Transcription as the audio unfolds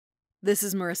This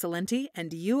is Marissa Lenti,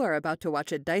 and you are about to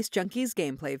watch a Dicejunkies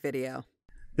gameplay video.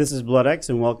 This is Bloodaxe,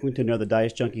 and welcome to another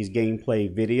Dicejunkies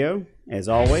gameplay video. As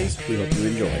always, we hope you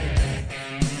enjoy it.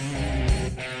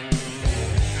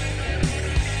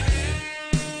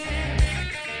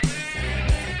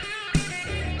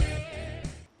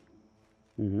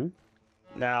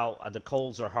 Now, the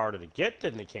coals are harder to get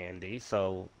than the candy,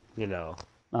 so, you know.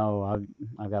 Oh,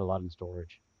 I've got a lot in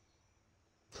storage.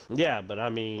 Yeah, but I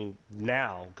mean,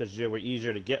 now, because they were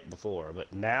easier to get before,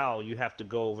 but now you have to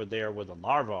go over there where the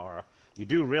larvae are. You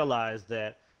do realize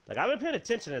that, like, I've been paying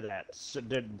attention to that.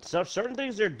 Certain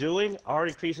things they're doing are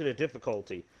increasing the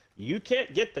difficulty. You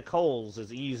can't get the coals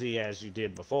as easy as you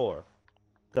did before,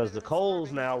 because the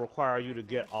coals now require you to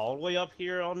get all the way up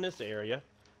here on this area.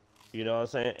 You know what I'm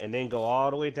saying? And then go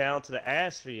all the way down to the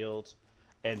ash fields,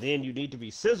 and then you need to be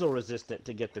sizzle resistant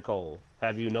to get the coal.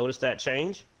 Have you noticed that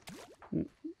change?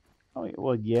 Oh,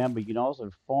 well, yeah, but you can also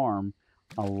farm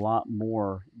a lot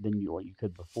more than what you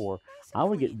could before. I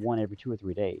would get one every 2 or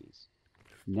 3 days.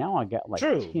 Now I got like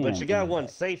True, 10 but you got one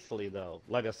day. safely though.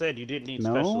 Like I said, you didn't need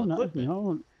special equipment.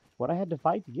 No. What I had to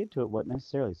fight to get to it wasn't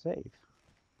necessarily safe.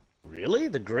 Really?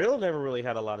 The grill never really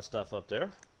had a lot of stuff up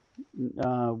there.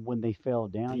 When they fell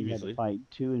down, you had to fight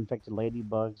 2 infected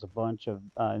ladybugs, a bunch of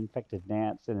infected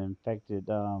gnats, and infected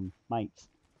mites.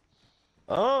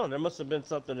 Oh, there must have been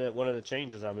something that one of the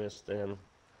changes I missed then.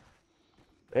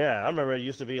 Yeah, I remember it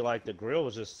used to be like the grill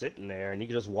was just sitting there and you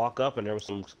could just walk up and there was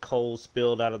some coal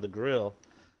spilled out of the grill.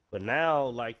 But now,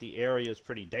 like, the area is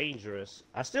pretty dangerous.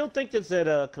 I still think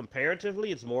that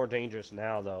comparatively it's more dangerous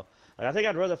now, though. Like, I think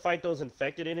I'd rather fight those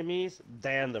infected enemies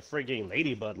than the frigging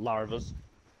ladybug larvas.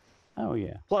 Oh,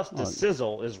 yeah. Plus, the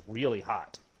sizzle is really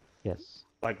hot. Yes.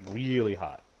 Like, really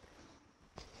hot.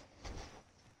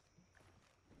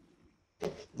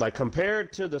 Like,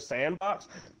 compared to the sandbox,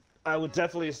 I would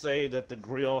definitely say that the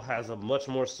grill has a much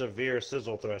more severe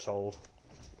sizzle threshold.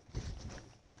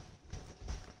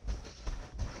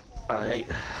 Alright.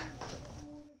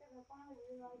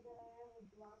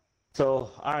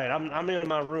 So, alright, I'm in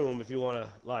my room if you want to,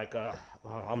 like,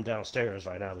 I'm downstairs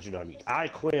right now, but you know what I mean. I,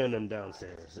 Quinn, am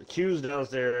downstairs. Q's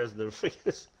downstairs, the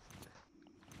freaking...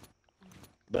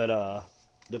 But,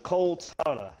 the cold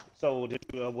sauna. So, did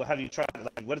you, have you tried,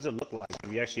 like, what does it look like?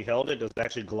 Have you actually held it? Does it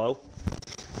actually glow?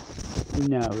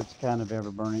 No, it's kind of ever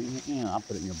burning. Yeah, I'll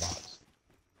put it in your box.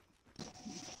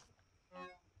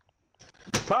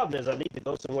 The problem is I need to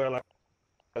go somewhere, like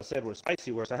I said, where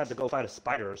spicy works. I have to go find a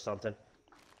spider or something.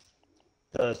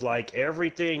 Because, like,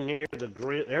 everything near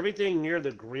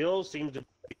the grill seems to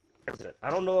be present. I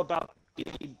don't know about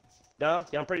no,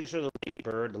 I'm pretty sure the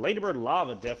ladybird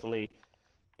lava definitely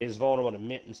is vulnerable to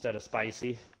mint instead of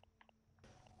spicy.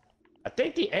 I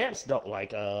think the ants don't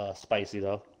like spicy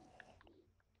though.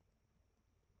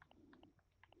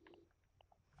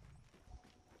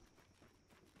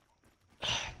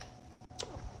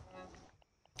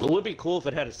 It would be cool if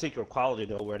it had a secret quality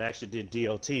though, where it actually did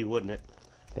DOT, wouldn't it?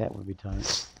 That would be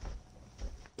tight.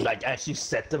 Like actually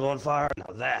set them on fire.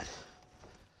 Now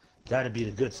that'd be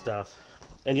the good stuff.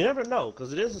 And you never know,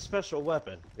 because it is a special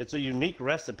weapon. It's a unique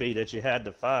recipe that you had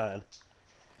to find.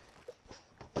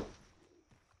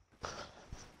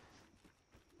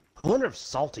 I wonder if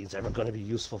salty's ever going to be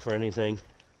useful for anything.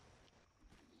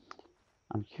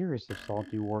 I'm curious if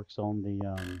salty works on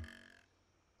the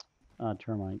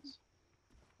termites.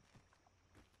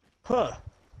 Huh.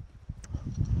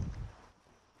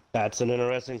 That's an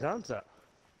interesting concept.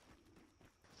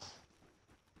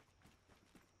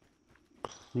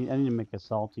 I need to make a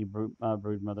salty brood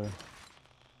mother.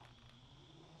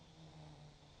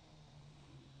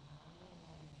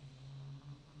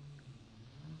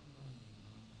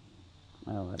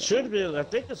 Should be. I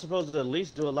think it's supposed to at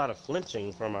least do a lot of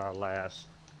flinching from our last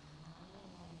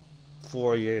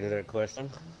foray to that question.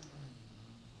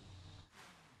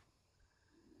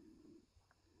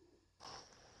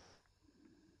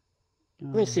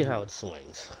 Let me see how it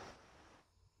swings.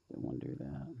 Didn't want to do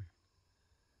that.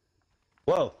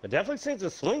 Whoa, it definitely seems to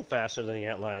swing faster than the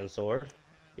antlion sword.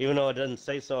 Even though it doesn't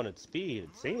say so on its speed,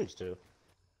 it seems to.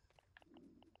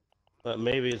 But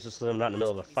maybe it's just that I'm not in the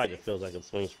middle of a fight, it feels like it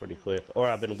swings pretty quick. Or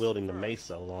I've been wielding the mace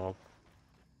so long.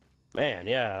 Man,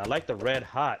 yeah, I like the red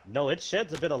hot. No, it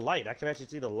sheds a bit of light. I can actually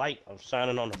see the light of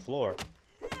shining on the floor.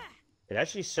 It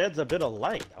actually sheds a bit of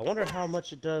light. I wonder how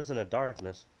much it does in the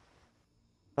darkness.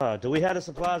 Do we have the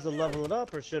supplies to level it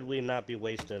up, or should we not be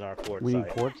wasting our quartzite? We need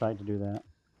quartzite to do that.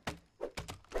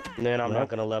 And then I'm not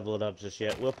going to level it up just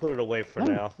yet. We'll put it away for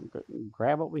now.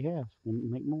 Grab what we have and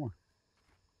make more.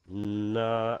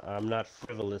 No, I'm not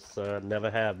frivolous. Never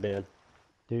have been.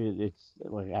 Dude, it's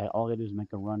like all I do is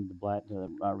make a run to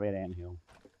the red anthill.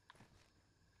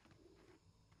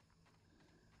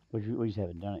 We just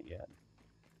haven't done it yet.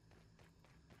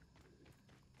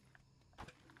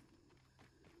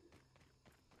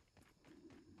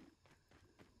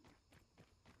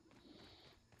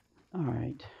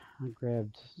 Alright, I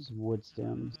grabbed some wood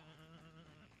stems.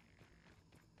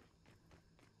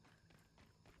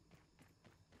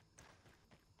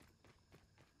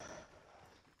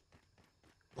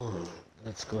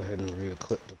 Let's go ahead and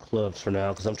re-equip the clubs for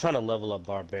now, because I'm trying to level up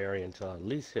Barbarian until I at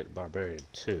least hit Barbarian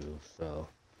 2, so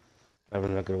I'm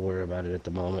not going to worry about it at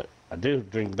the moment. I do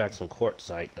bring back some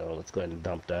quartzite, though. Let's go ahead and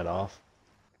dump that off.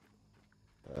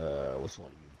 What's one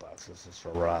of these boxes? This is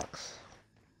for rocks.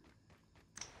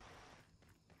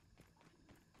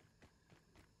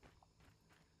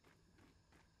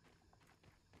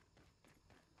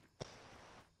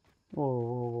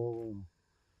 Whoa.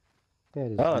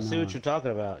 That is Oh, I see what you're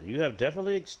talking about. You have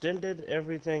definitely extended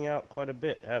everything out quite a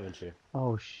bit, haven't you?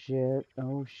 Oh shit.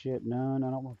 Oh shit. No, I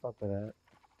don't want to fuck with that.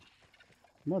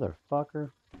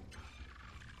 Motherfucker.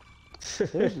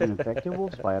 There's an infected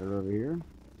wolf spider over here.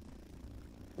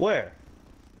 Where?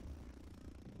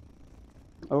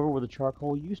 Over where the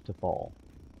charcoal used to fall.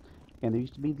 And there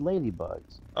used to be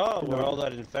ladybugs. Oh, where all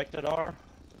that infected are?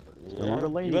 Yeah.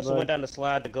 You must have went down the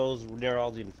slide that goes near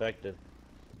all the infected.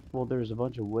 Well, there's a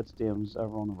bunch of wood stems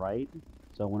over on the right,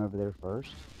 so I went over there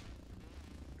first.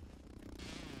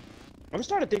 I'm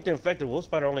starting to think the infected wolf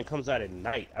spider only comes out at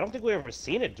night. I don't think we've ever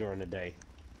seen it during the day.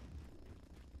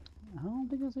 I don't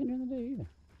think I've seen it during the day either.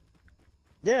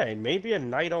 Yeah, it may be a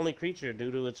night-only creature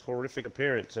due to its horrific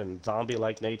appearance and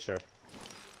zombie-like nature.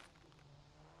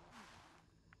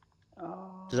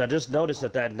 Because I just noticed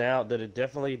that now that it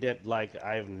definitely did, like,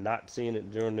 I have not seen it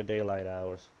during the daylight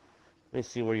hours. Let me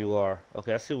see where you are.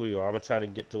 Okay, I see where you are. I'm gonna try to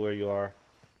get to where you are.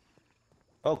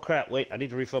 Oh crap, wait, I need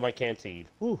to refill my canteen.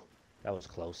 Whew, that was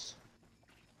close.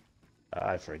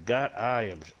 I forgot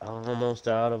I am almost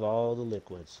out of all the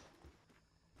liquids.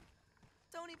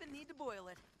 Don't even need to boil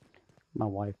it. My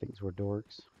wife thinks we're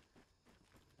dorks.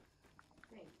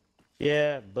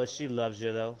 Yeah, but she loves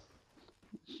you though.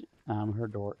 I'm her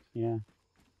dork, yeah.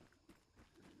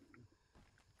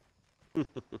 This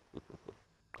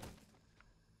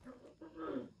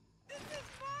is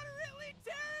moderately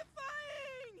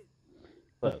terrifying!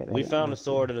 But we found a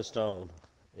sword and a stone.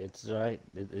 It's right.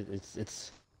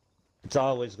 It's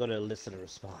always going to elicit a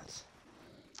response.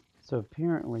 So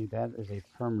apparently that is a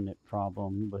permanent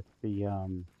problem with the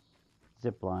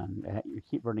zip line. You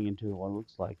keep running into what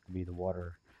looks like to be the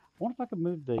water. I wonder if I could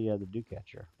move the dew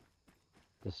catcher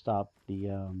to stop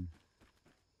the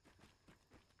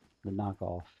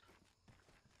knockoff.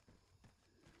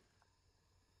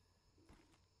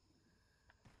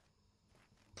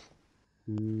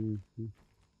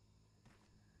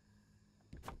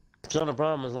 It's not a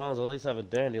problem as long as I at least have a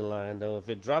dandelion, though. If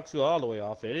it drops you all the way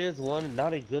off, it is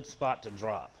not a good spot to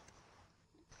drop.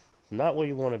 Not where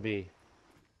you want to be.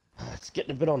 It's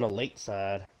getting a bit on the late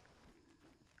side.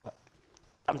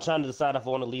 I'm trying to decide if I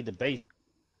want to leave the base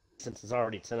since it's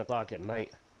already 10 o'clock at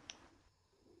night.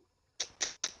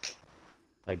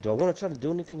 Like, do I want to try to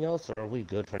do anything else, or are we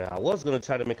good for now? I was going to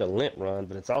try to make a lint run,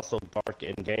 but it's also dark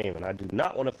in-game, and I do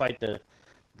not want to fight the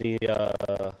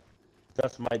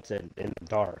dust mites in the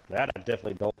dark. That I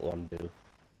definitely don't want to do.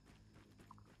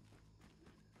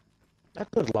 I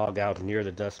could log out near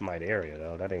the dust mite area,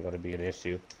 though. That ain't going to be an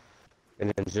issue.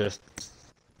 And then just...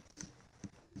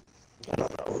 I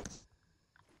don't know.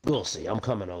 We'll see. I'm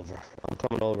coming over. I'm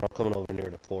coming over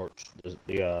near the porch.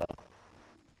 The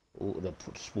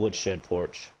woodshed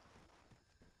porch.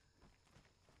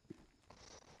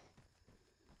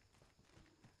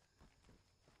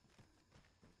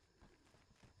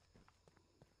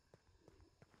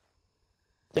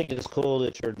 I think it's cool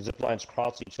that your zip lines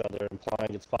cross each other,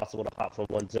 implying it's possible to hop from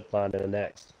one zip line to the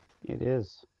next. It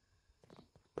is.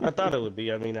 I thought it would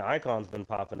be. I mean, the icon's been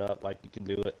popping up like you can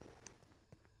do it.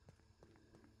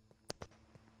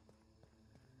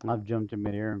 I've jumped in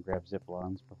midair and grabbed zip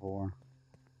lines before.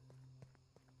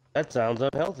 That sounds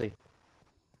unhealthy.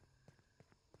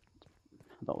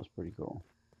 I thought it was pretty cool.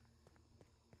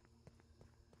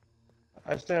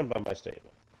 I stand by my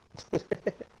statement.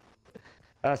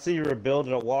 I see you were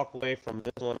building a walkway from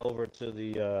this one over to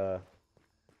the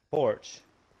porch.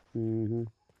 Mm-hmm.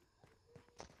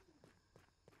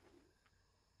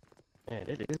 Man,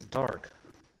 it is dark.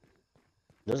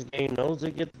 This game knows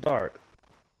it gets dark.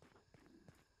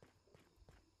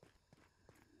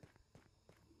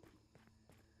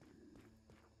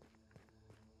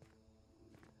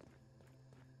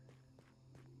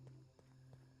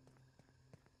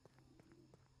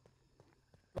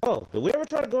 Oh, did we ever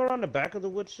try to go around the back of the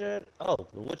woodshed? Oh,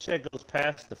 the woodshed goes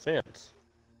past the fence.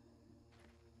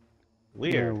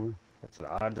 Weird. No, That's an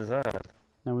odd design.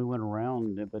 no, we went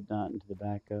around it, but not into the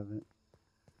back of it.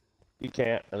 You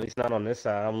can't, at least not on this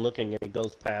side. I'm looking and it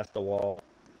goes past the wall.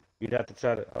 You'd have to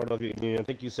try to, I don't know if you, I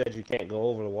think you said you can't go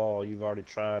over the wall. You've already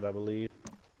tried, I believe.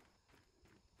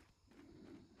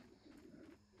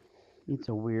 It's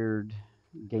a weird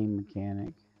game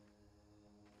mechanic.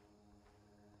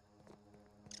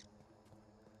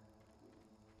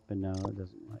 But no, it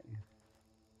doesn't let you.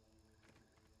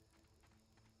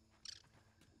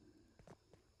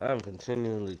 I'm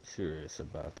continually curious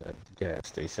about that gas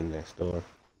station next door.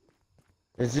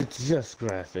 Is it just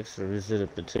graphics or is it a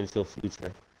potential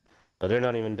future? But they're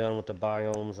not even done with the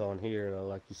biomes on here, though.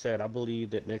 Like you said, I believe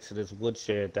that next to this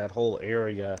woodshed, that whole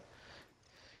area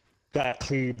got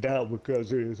cleaned out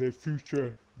because it is a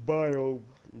future biome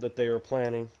that they are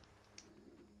planning.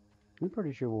 I'm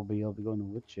pretty sure we'll be able to go in the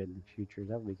woodshed in the future.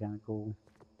 That would be kind of cool.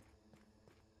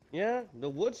 Yeah, the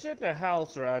woodshed and the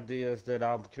house are ideas that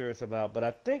I'm curious about, but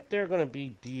I think they're going to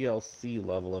be DLC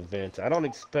level events. I don't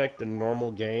expect the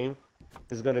normal game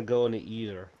is going to go into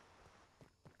either.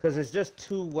 Because it's just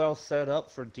too well set up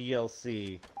for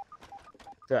DLC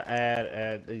to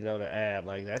add, to add.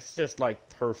 Like, that's just, like,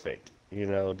 perfect,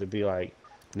 to be like,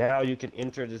 now you can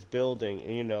enter this building,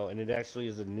 and it actually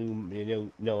is a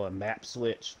new, a map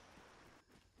switch.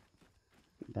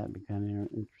 That'd be kind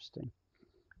of interesting.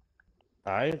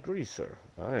 I agree, sir.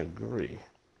 I agree.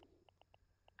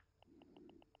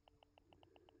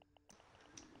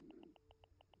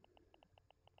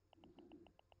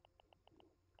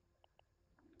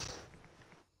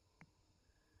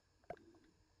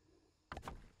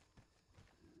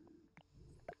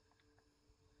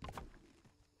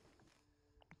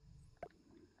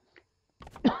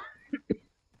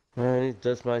 He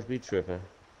just might be tripping.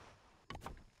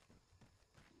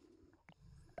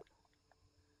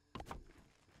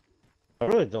 I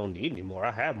really don't need any more.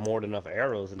 I have more than enough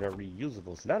arrows and they're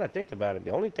reusable. So now that I think about it,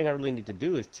 the only thing I really need to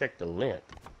do is check the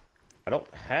length. I don't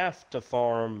have to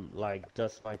farm, like,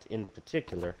 dust mites in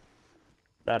particular.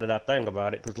 Now that I think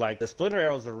about it, because, like, the splinter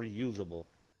arrows are reusable.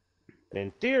 And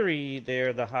in theory,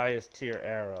 they're the highest tier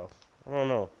arrow. I don't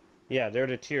know. Yeah, they're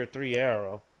the tier 3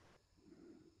 arrow.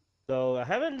 So I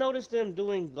haven't noticed them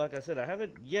doing, like I said, I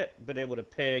haven't yet been able to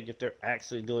peg if they're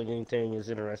actually doing anything as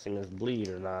interesting as bleed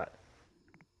or not.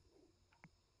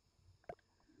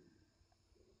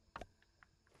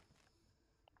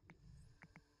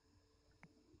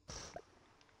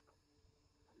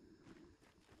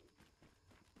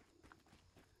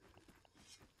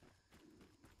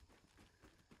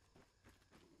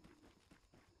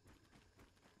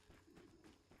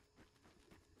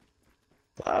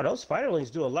 Wow, those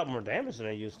spiderlings do a lot more damage than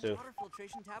they used to. Water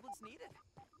filtration tablets needed.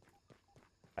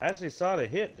 I actually saw the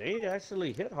hit. They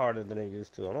actually hit harder than they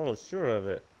used to. I'm almost sure of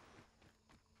it.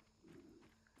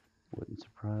 Wouldn't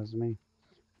surprise me.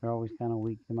 They're always kind of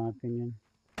weak, in my opinion.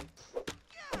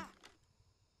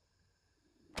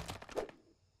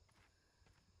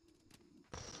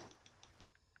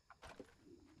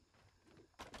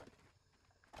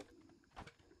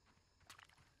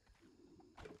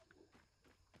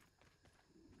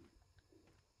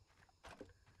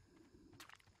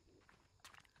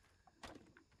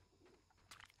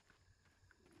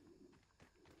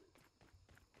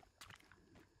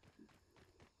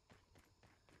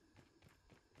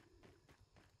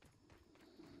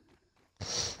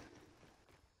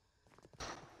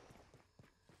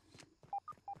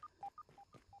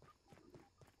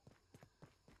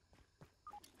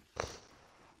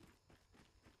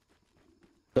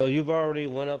 So you've already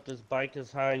went up this bike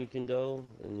as high as you can go,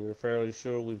 and you're fairly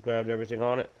sure we've grabbed everything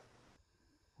on it?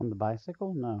 On the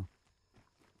bicycle? No.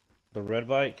 The red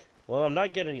bike? Well, I'm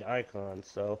not getting any icons,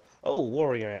 so... Oh,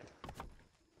 warrior ant.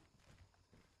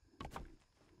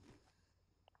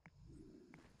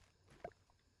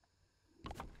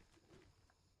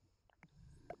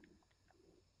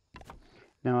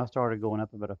 No, I started going up,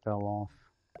 but I fell off.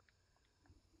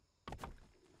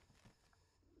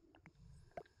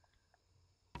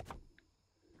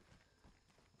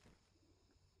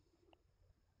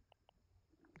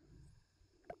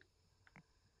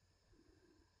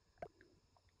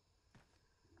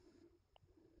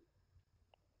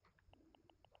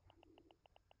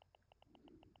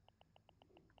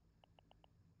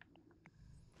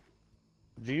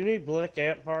 Do you need black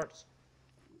ant parts?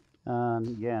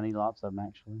 Yeah, I need lots of them,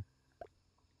 actually.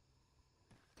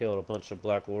 Killed a bunch of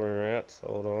black warrior ants.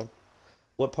 Hold on.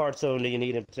 What parts of them do you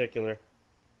need in particular?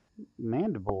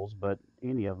 Mandibles, but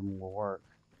any of them will work.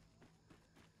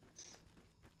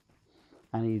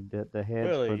 I need the heads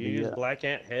Really? for You the use black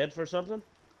ant head for something?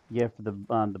 yeah, for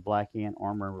the black ant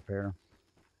armor repair.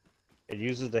 It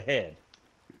uses the head.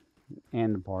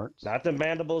 And the parts. Not the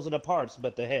mandibles and the parts,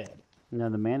 but the head. No,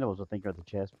 the mandibles I think are the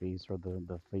chest piece or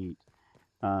the feet.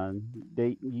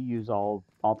 You use all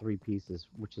three pieces,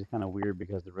 which is kind of weird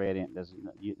because the red ant doesn't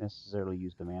necessarily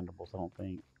use the mandibles. I don't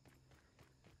think.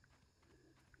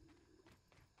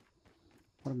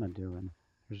 What am I doing?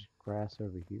 There's grass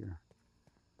over here.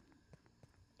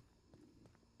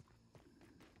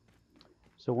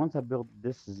 So once I build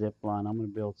this zip line, I'm going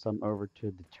to build some over to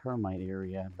the termite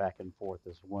area back and forth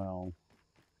as well.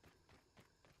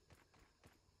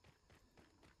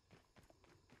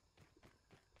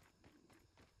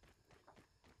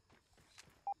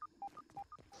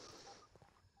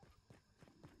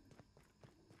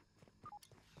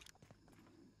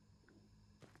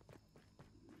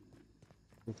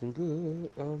 Looking good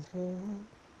on top.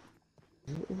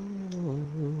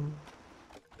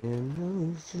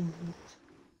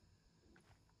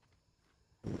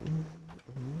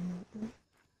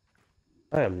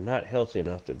 I am not healthy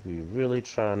enough to be really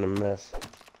trying to mess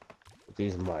with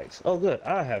these mics. Oh, good.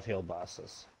 I have heal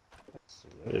bosses.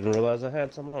 I didn't realize I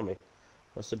had some on me.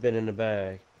 Must have been in the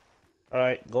bag.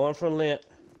 Alright, going for lint.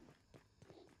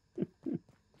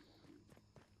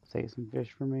 Save some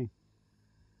fish for me.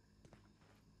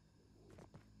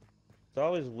 It's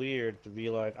always weird to be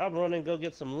like, I'm running, go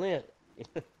get some lint.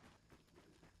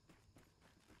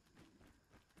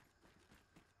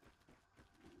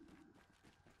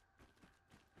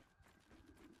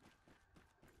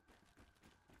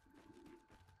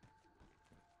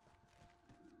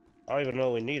 I don't even know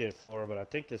what we need it for, but I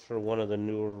think it's for one of the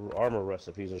newer armor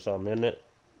recipes or something, isn't it?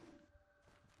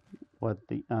 What,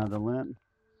 the lint?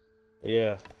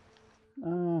 Yeah. I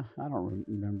don't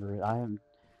remember it. I haven't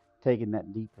taken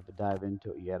that deep of a dive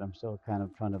into it yet. I'm still kind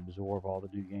of trying to absorb all the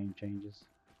new game changes.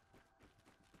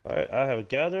 Alright, I have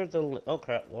gathered the lint. Oh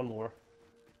crap, one more.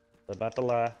 About to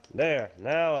lie. There,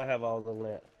 now I have all the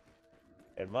lint.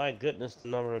 And my goodness, the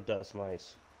number of dust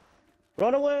mice.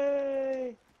 Run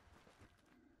away!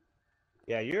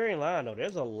 Yeah, you ain't lying though.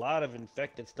 There's a lot of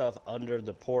infected stuff under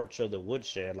the porch of the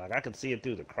woodshed. Like, I can see it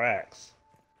through the cracks.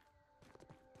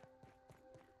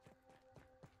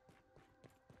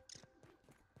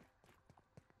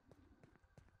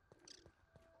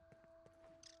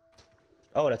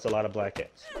 Oh, that's a lot of black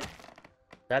ants.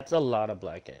 That's a lot of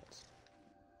black ants.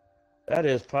 That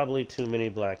is probably too many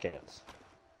black ants.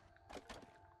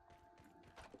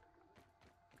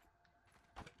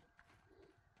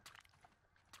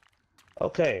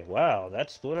 Okay, wow,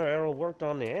 that splinter arrow worked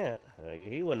on the ant.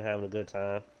 He wasn't having a good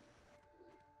time.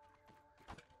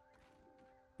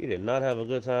 He did not have a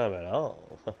good time at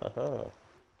all.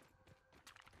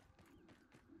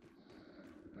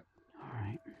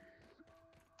 Alright.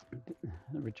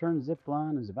 The return zip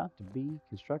line is about to be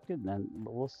constructed, and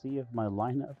we'll see if my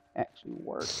lineup actually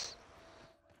works.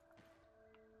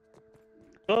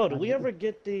 Oh, did we ever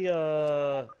get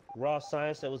the raw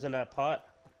science that was in that pot?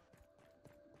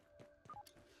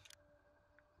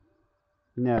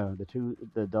 No,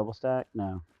 the double stack,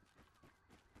 no.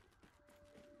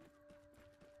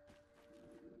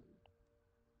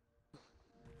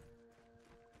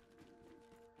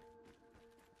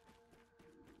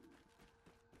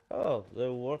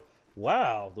 Oh,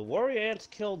 wow, the warrior ants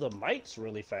kill the mites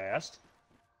really fast.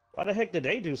 Why the heck did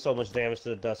they do so much damage to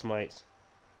the dust mites?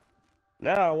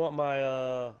 Now I want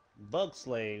my bug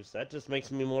slaves. That just makes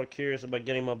me more curious about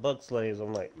getting my bug slaves.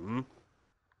 I'm like,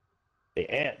 the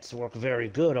ants work very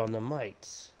good on the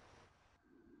mites.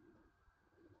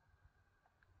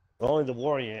 Only the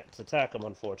warrior ants attack them,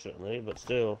 unfortunately, but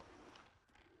still.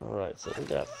 Alright, so we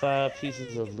got 5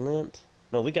 pieces of lint.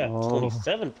 No, we got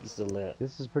 27 pieces of lint.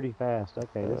 This is pretty fast.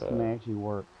 Okay, this may actually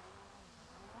work.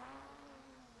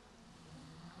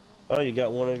 Oh, you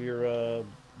got one of your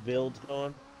builds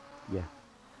going? Yeah.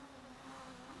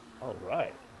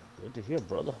 Alright. Good to hear,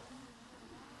 brother.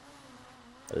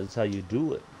 That's how you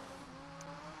do it.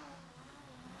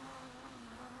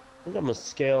 I think I'm gonna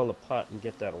scale the pot and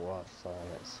get that raw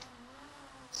science.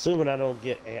 Assuming I don't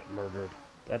get ant murdered.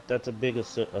 That's a big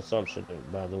assumption,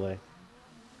 by the way.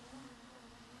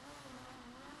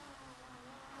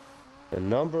 The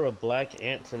number of black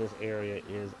ants in this area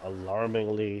is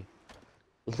alarmingly,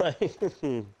 like,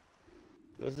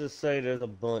 let's just say there's a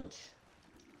bunch.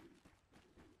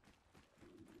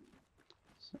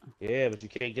 Yeah, but you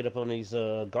can't get up on these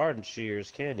garden shears,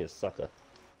 can you, sucker?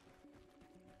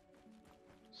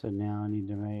 So now I need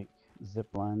to make zip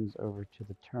lines over to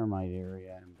the termite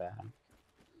area and back.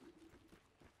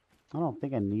 I don't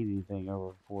think I need anything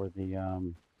over for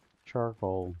the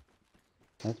charcoal.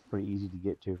 That's pretty easy to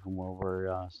get to from where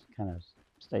we're kind of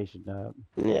stationed up.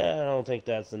 Yeah, I don't think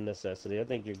that's a necessity. I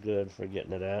think you're good for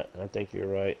getting it at. I think you're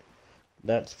right.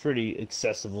 That's pretty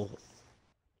accessible.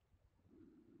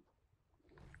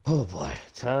 Oh boy,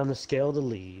 time to scale the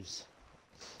leaves.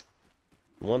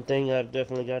 One thing I've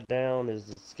definitely got down is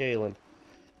the scaling.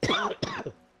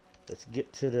 Let's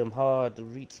get to them hard to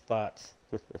reach spots.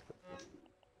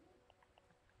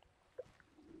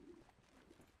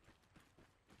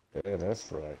 Yeah,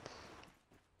 that's right.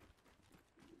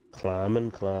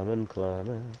 Climbing, climbing,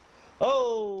 climbing.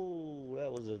 Oh,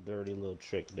 that was a dirty little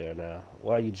trick there now.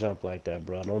 Why you jump like that,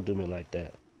 bro? Don't do me like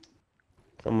that.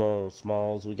 Come on,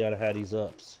 Smalls. We gotta have these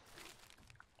ups.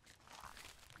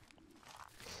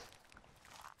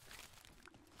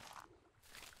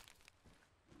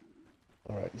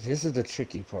 Alright, this is the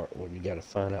tricky part where you gotta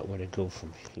find out where to go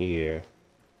from here.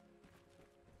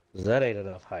 'Cause that ain't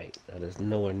enough height. That is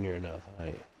nowhere near enough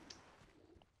height.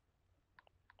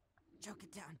 Choke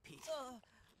it down, Pete.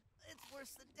 It's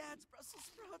worse than Dad's Brussels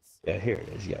sprouts. Yeah, here it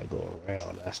is. You gotta go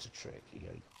around. That's the trick. You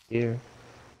gotta go here,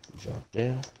 jump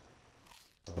there.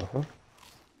 Uh-huh.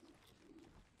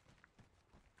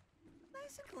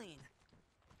 Nice and clean.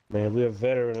 Man, we're a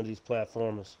veteran of these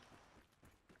platformers.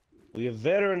 We a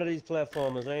veteran of these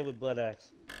platformers, ain't we,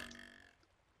 Bloodaxe?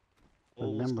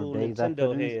 Old Remember school days I Nintendo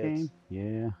put in this heads.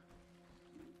 game?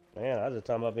 Yeah. Man, I was just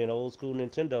talking about being old school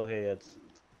Nintendo heads.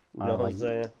 You know what I'm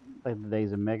saying? Like the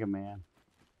days of Mega Man.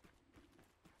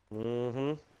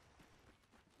 Mm-hmm.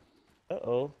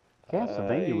 Uh-oh.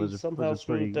 Castlevania I was somehow a pretty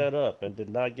screwed that up and did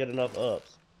not get enough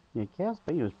ups. yeah.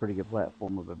 Castlevania was a pretty good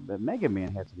platformer, but Mega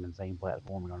Man had some insane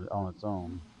platforming on its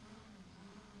own.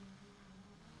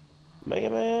 Mega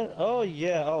Man? Oh,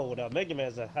 yeah. Oh, now Mega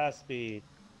Man's at high speed.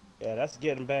 Yeah, that's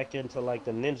getting back into like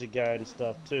the Ninja Gaiden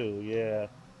stuff too. Yeah.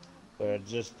 Where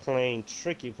just plain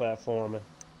tricky platforming.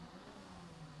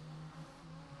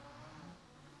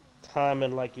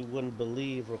 Timing like you wouldn't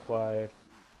believe required.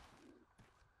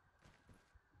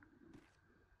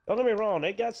 Don't get me wrong,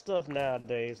 they got stuff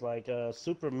nowadays like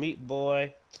Super Meat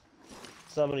Boy,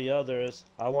 some of the others.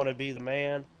 I Want to Be the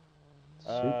Man.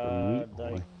 Super Meat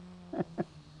Boy. Like,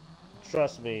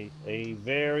 trust me, a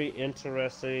very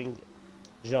interesting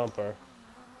jumper.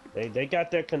 They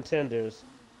got their contenders.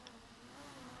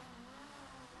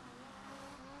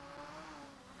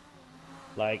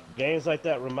 Like games like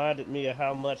that reminded me of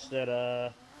how much that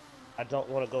I don't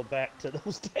want to go back to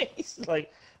those days.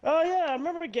 Like, oh yeah, I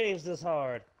remember games this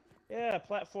hard. Yeah,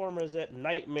 platformers at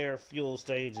nightmare fuel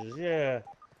stages. Yeah.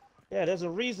 Yeah, there's a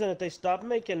reason that they stopped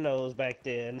making those back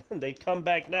then. They come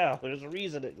back now. There's a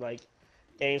reason that like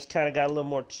games kind of got a little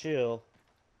more chill.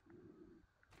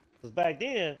 Cause back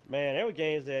then, man, there were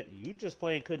games that you just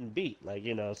plain couldn't beat. Like,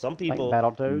 you know, some Like people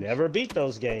Battletoads. never beat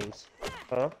those games.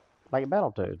 Huh? Like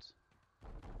Battletoads.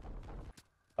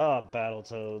 Oh,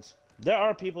 Battletoads. There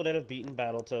are people that have beaten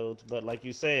Battletoads, but like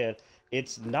you said,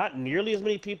 it's not nearly as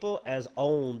many people as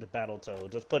owned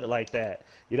Battletoads. Let's put it like that.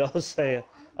 You know what I'm saying?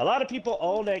 A lot of people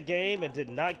own that game and did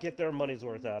not get their money's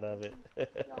worth out of it.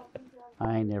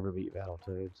 I ain't never beat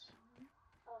Battletoads.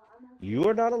 You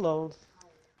are not alone.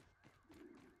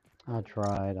 I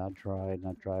tried,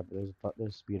 but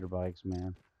there's speeder bikes,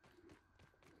 man.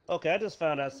 Okay, I just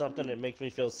found out something that makes me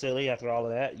feel silly after all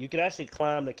of that. You can actually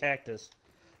climb the cactus.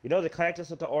 You know the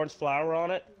cactus with the orange flower on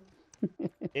it?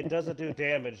 It doesn't do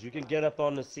damage. You can get up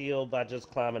on the seal by just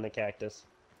climbing the cactus.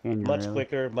 Can you Much really?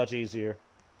 quicker, much easier.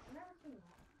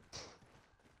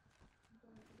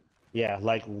 Yeah,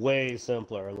 like way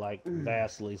simpler, like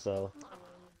vastly so.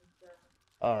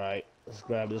 Alright, let's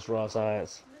grab this raw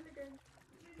science.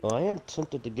 Well, I am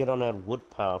tempted to get on that wood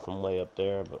pile from way up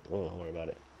there, but we won't worry about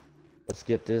it. Let's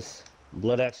get this.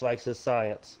 Bloodaxe likes his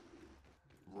science.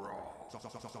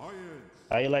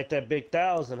 How you like that big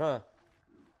 1,000, huh?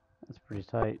 That's pretty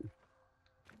tight.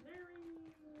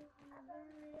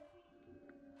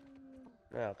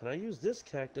 Now, can I use this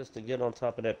cactus to get on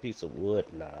top of that piece of wood?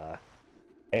 Nah.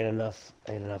 Ain't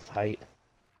enough height.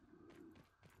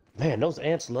 Man, those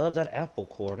ants love that apple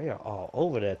core. They are all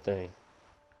over that thing.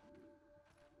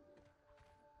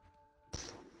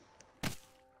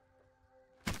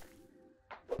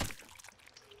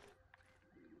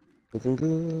 Looking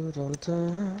good all the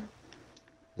time.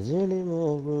 Is there any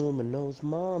more room in those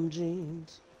mom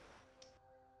jeans?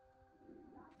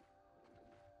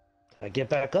 Can I get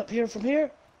back up here from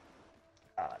here?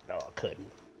 Ah, no, I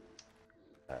couldn't.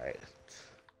 Alright.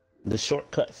 The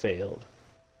shortcut failed.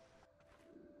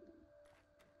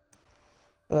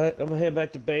 Alright, I'm gonna head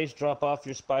back to base, drop off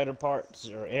your spider parts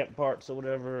or ant parts or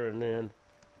whatever, and then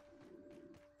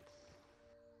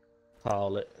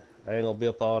call it. I ain't gonna be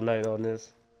up all night on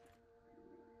this.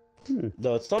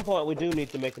 Though at some point we do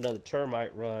need to make another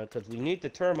termite run, because we need the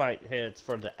termite heads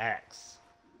for the axe.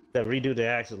 That redo the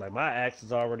axes. Like my axe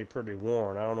is already pretty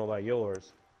worn. I don't know about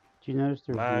yours. Do you notice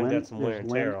Mine got some wear there's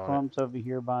and lint tear on it. clumps over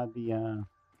here by the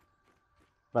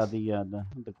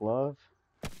glove?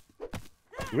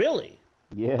 Really?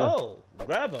 Yeah. Oh,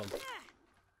 grab them.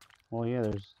 Well, yeah,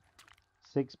 there's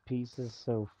 6 pieces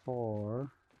so far.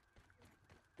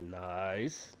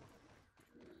 Nice.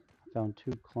 Found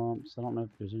 2 clumps. I don't know if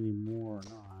there's any more or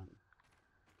not.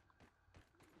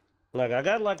 Like I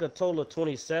got like a total of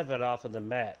 27 off of the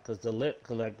mat because the lip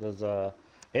collectors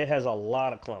it has a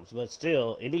lot of clumps, but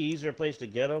still, any easier place to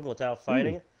get them without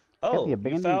fighting it? Got the Oh, you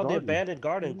abandoned found the garden. abandoned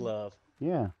garden glove.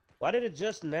 Yeah. Why did it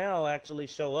just now actually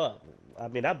show up? I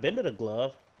mean, I've been to the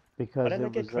glove. Why Because didn't I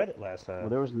it get was credit last time? well,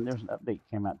 there's an update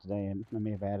came out today, and I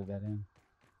may have added that in.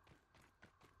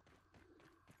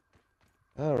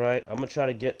 All right, I'm gonna try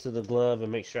to get to the glove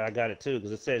and make sure I got it too,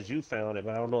 because it says you found it,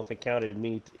 but I don't know if it counted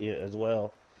me as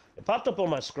well. It popped up on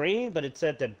my screen, but it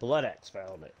said that Bloodaxe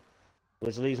found it,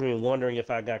 which leaves me wondering if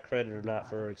I got credit or not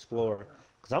for Explorer,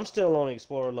 because I'm still on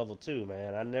Explorer level 2,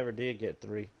 man. I never did get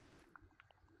 3.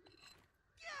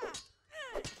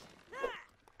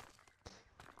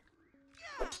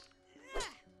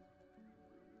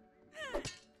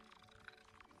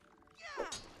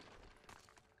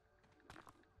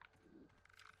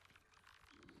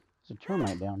 There's a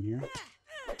termite down here.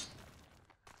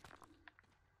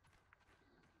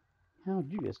 How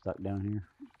did you get stuck down here?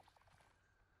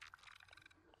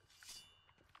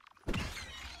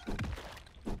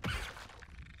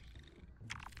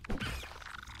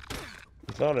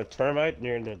 You found a termite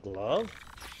near the glove?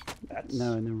 That's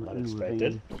No, in the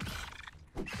unexpected.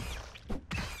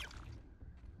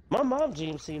 My mom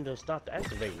genes seem to have stopped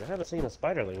activating. I haven't seen a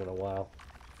spiderling in a while.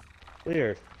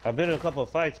 Weird. I've been in a couple of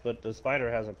fights, but the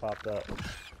spider hasn't popped up.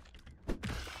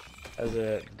 Has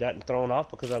it gotten thrown off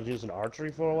because I was using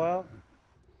archery for a while?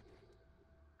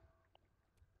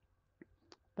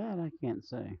 That I can't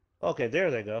say. Okay,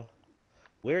 there they go.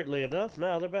 Weirdly enough,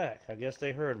 now they're back. I guess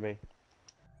they heard me.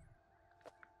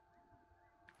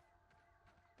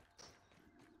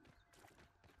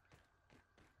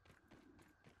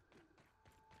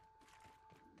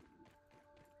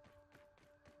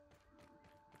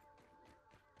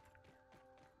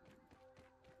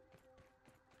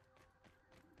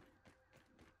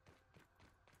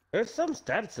 There's some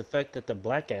status effect that the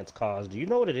black ants cause. Do you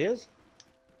know what it is?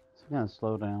 It's gonna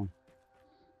slow down.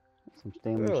 Some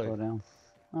stamina Really? slow down.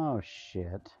 Oh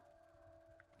shit.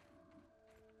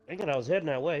 Thinking I was heading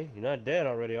that way. You're not dead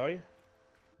already, are you?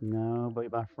 No, but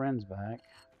my friend's back.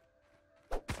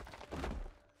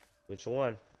 Which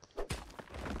one?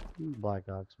 Black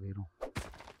ox beetle.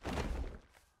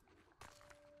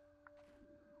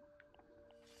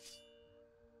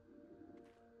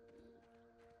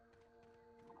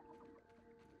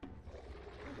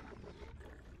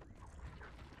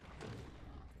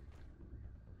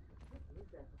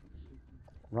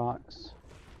 Rocks.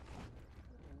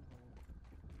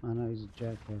 I know he's a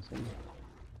jackass.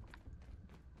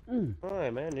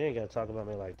 Alright, man, you ain't gotta talk about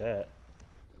me like that.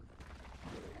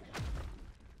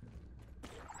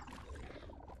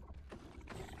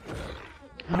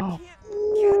 Oh.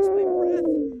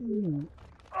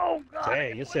 Oh God!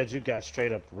 Dang, you said you got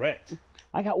straight up wrecked.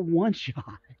 I got one shot.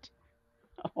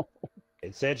 Oh.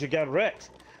 It said you got wrecked.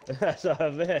 That's what I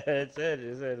meant. It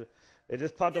said, it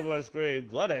just popped up on my screen.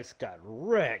 Bloodaxe got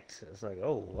wrecked. It's like,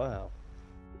 oh, wow.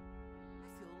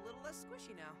 I feel a little less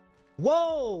squishy now.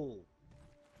 Whoa!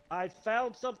 I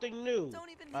found something new. Don't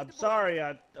even need I'm to sorry,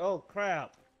 oh,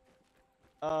 crap.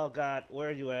 Oh, God, where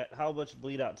are you at? How much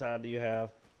bleed out time do you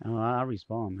have? Oh, I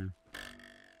respawn, man.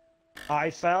 I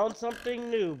found something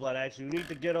new, Bloodaxe. You need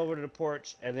to get over to the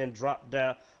porch and then drop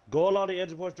down. Go along the edge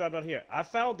of the porch, drop down here. I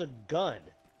found a gun.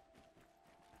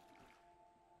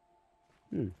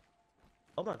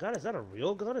 Oh my God, is that a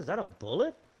real gun? Is that a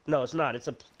bullet? No, it's not. It's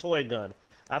a toy gun.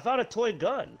 I found a toy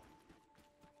gun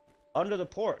under the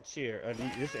porch here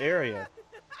in this area.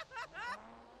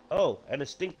 Oh, and a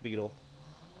stink beetle.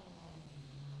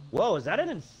 Whoa, is that an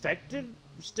infected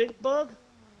stink bug?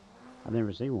 I've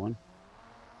never seen one.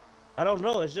 I don't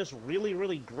know. It's just really,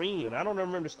 really green. I don't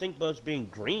remember stink bugs being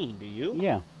green. Do you?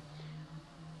 Yeah.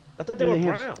 I thought they were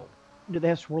have, brown. Do they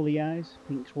have swirly eyes?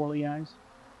 Pink swirly eyes?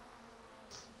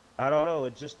 I don't know.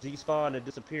 It just despawned and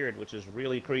disappeared, which is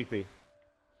really creepy.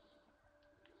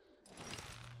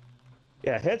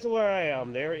 Yeah, head to where I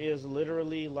am. There is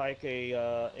literally like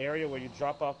a area where you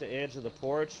drop off the edge of the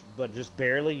porch, but just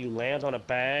barely. You land on a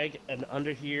bag, and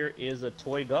under here is a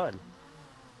toy gun.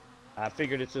 I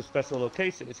figured it's a special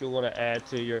location if you want to add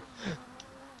to your,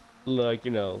 like,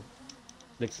 you know,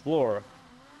 Explorer.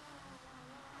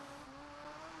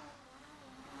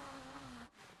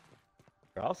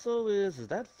 There also is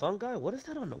that fungi? What is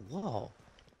that on the wall?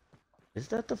 Is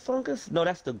that the fungus? No,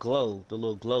 that's the glow, the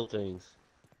little glow things.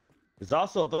 There's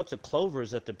also a bunch of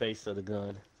clovers at the base of the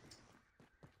gun.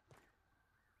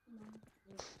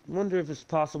 Wonder if it's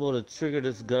possible to trigger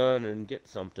this gun and get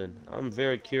something. I'm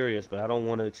very curious, but I don't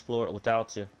want to explore it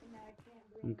without you.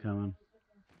 I'm coming.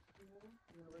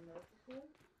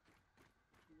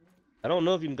 I don't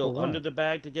know if you can For go what? under the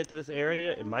bag to get to this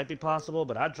area. It might be possible,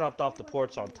 but I dropped off the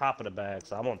porch on top of the bag,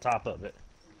 so I'm on top of it.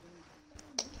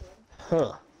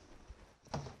 Huh.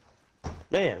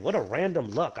 Man, what a random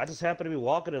luck. I just happened to be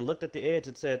walking and looked at the edge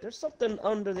and said, there's something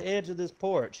under the edge of this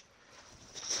porch.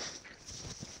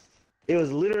 It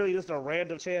was literally just a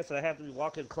random chance that I happened to be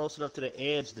walking close enough to the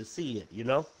edge to see it, you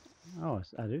know? Oh,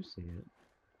 I do see it.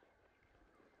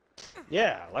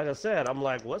 Yeah, like I said, I'm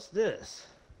like, what's this?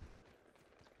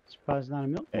 Surprised not a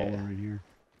milk bowl in here.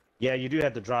 Yeah, you do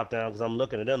have to drop down because I'm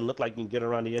looking. It doesn't look like you can get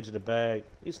around the edge of the bag.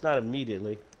 At least not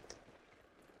immediately.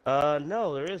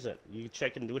 No, there isn't. You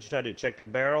checking? What you trying to do? Check the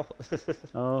barrel?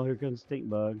 Oh, here comes stink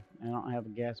bug. I don't have a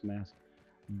gas mask.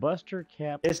 Buster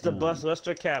cap. It's the gun.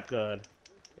 Buster cap gun.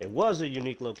 It was a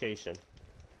unique location.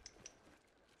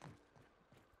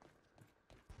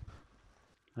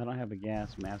 I don't have a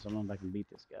gas mask. I don't know if I can beat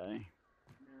this guy.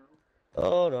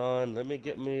 Hold on, let me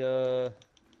get me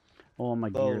Oh, my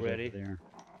bow gear's ready. over there.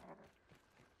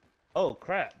 Oh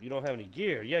crap! You don't have any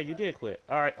gear. Yeah, you did quit.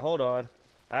 All right, hold on.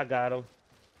 I got him.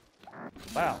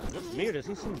 Wow, this mirror does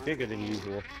he seem bigger than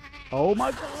usual? Oh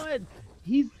my God!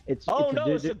 It's Oh it's no,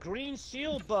 a, it's a green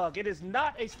shield bug. It is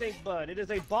not a stink bug. It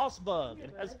is a boss bug.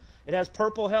 It has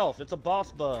purple health. It's a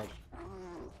boss bug.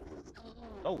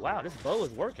 Oh wow, this bow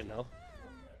is working though.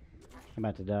 I'm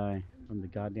about to die from the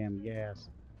goddamn gas.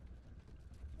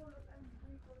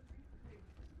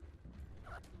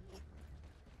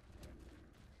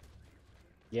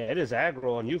 Yeah, it is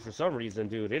aggro on you for some reason,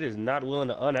 dude. It is not willing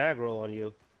to unaggro on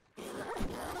you.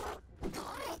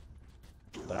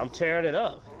 But I'm tearing it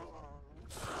up.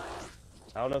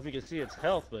 I don't know if you can see its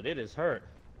health, but it is hurt.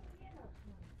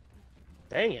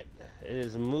 Dang it. It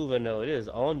is moving though. It is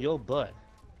on your butt.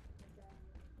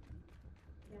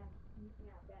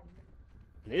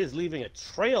 It is leaving a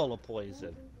trail of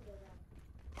poison.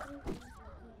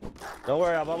 Don't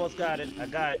worry, I've almost got it. I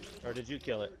got it. Or did you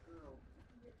kill it?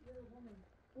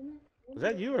 Was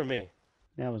that you or me?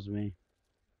 That was me.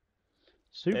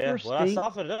 Super Yeah, well, I stink.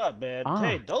 softened it up, man. Ah.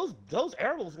 Hey, those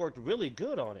arrows worked really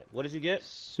good on it. What did you get?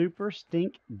 Super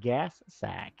stink gas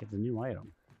sack. It's a new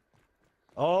item.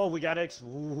 Oh, we gotta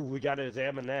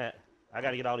examine that. I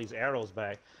gotta get all these arrows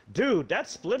back. Dude, that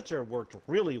splinter worked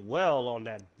really well on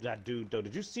that dude, though.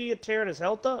 Did you see it tearing his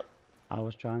health up? I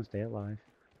was trying to stay alive.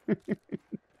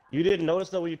 You didn't notice,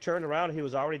 though, when you turned around, he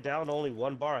was already down to only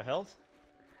 1 bar of health?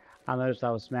 I noticed I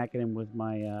was smacking him with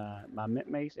my my mint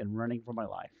mace and running for my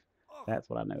life. That's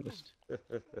what I noticed.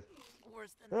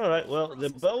 Alright, well, the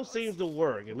bow seems to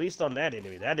work, at least on that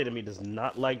enemy. That enemy does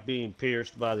not like being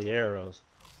pierced by the arrows.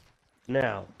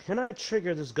 Now, can I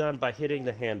trigger this gun by hitting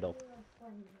the handle?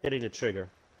 Hitting the trigger.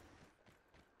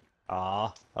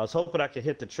 Ah, I was hoping I could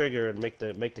hit the trigger and make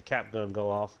the cap gun go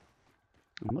off.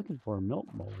 I'm looking for a milk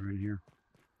bowler in here.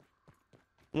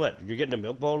 What, you're getting a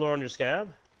milk bowler on your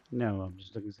scab? No, I'm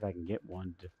just looking to see if I can get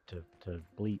one to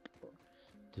bleep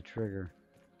to trigger.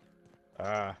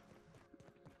 Ah.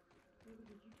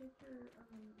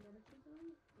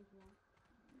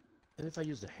 And if I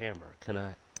use the hammer, can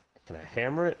I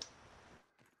hammer it?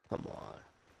 Come on.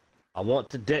 I want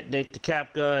to detonate the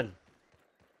cap gun.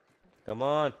 Come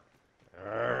on.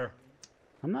 Arr.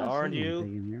 I'm not Darn seeing you.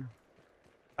 anything in here.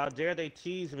 How dare they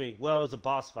tease me? Well, it was a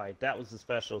boss fight. That was the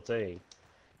special thing.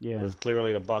 It Yeah. was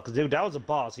clearly a boss. 'Cause, dude, that was a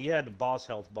boss. He had the boss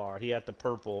health bar. He had the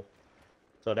purple.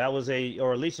 So that was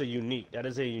or at least a unique. That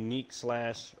is a unique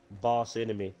 / boss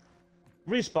enemy.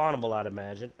 Respawnable, I'd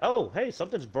imagine. Oh, hey,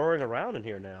 something's burrowing around in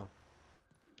here now.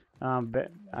 I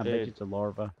bet you it's a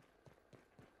larva.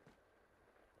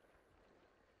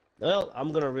 Well,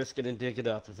 I'm gonna risk it and dig it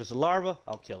up. If it's a larva,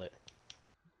 I'll kill it.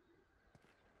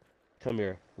 Come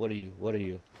here. What are you? What are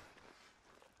you?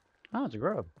 Oh, it's a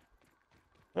grub.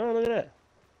 Oh, look at that.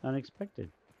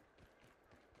 Unexpected.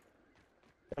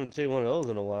 I haven't seen one of those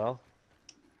in a while.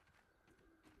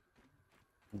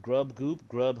 Grub goop,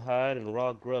 grub hide, and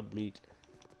raw grub meat.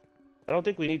 I don't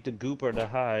think we need the goop or the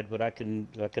hide, but I can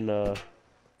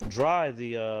dry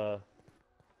the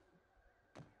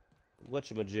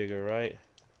whatchamajigger, right?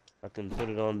 I can put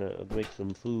it on to make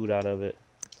some food out of it.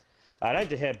 I'd like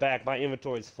to head back. My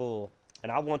inventory's full,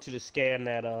 and I want you to scan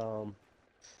that I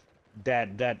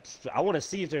want to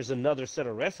see if there's another set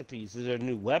of recipes. Is there a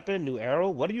new weapon, new arrow?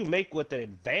 What do you make with the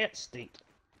advanced stink?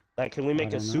 Like, can we make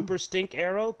a don't know. super stink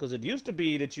arrow? Because it used to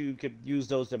be that you could use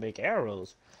those to make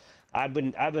arrows. I've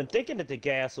been thinking that the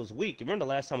gas was weak. Remember the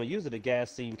last time I used it, the gas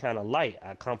seemed kind of light.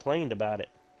 I complained about it.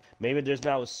 Maybe there's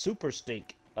now a super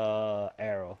stink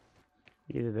arrow.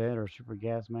 Either that or super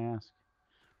gas mask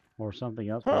or something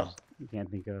else Huh. you can't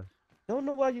think of. Don't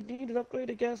know why you need an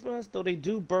upgraded gas mask, though they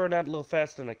do burn out a little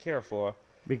faster than I care for.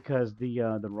 Because the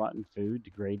rotten food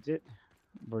degrades it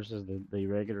versus the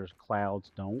regular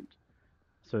clouds don't.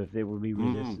 So if they would be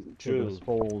resistant to the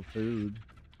spoiled food.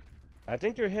 I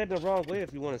think you're heading the wrong way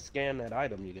if you want to scan that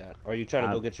item you got. Or are you trying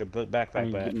to go get your backpack I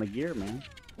need to back? get my gear, man.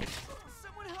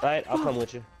 Alright, I'll come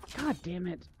with you. God damn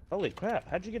it. Holy crap,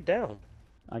 how'd you get down?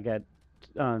 I got,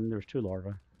 there's 2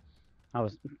 larvae. I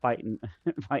was fighting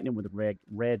him with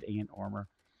red ant armor.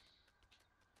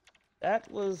 That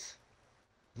was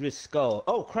risco.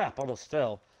 Oh crap, almost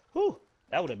fell. Whew,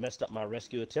 that would have messed up my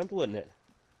rescue attempt, wouldn't it?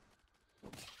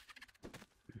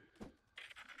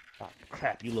 Oh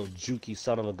crap, you little jukey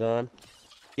son of a gun.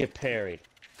 Get parried.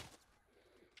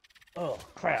 Oh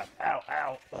crap, ow,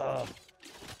 ow. I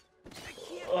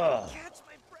can't catch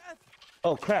my breath.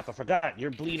 Oh crap, I forgot.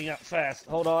 You're bleeding out fast.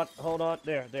 Hold on.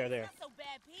 There. Not so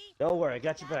bad, Pete. Don't worry, I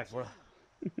got your back, bro.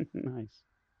 Nice.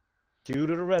 Q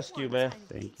to the rescue, man.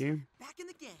 Thank you. Back in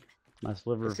the game. My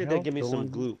sliver Let's of see if health. they give me some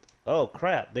going. gloop. Oh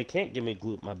crap, they can't give me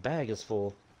gloop. My bag is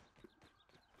full.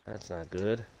 That's not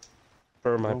good.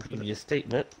 Per my previous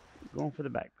statement. Going for the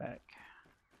backpack.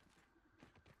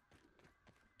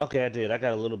 Okay, I did. I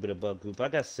got a little bit of bug goop. I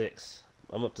got 6.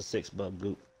 I'm up to 6 bug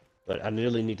goop. But I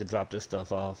really need to drop this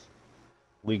stuff off.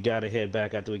 We gotta head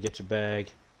back after we get your bag.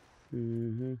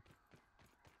 Mm-hmm.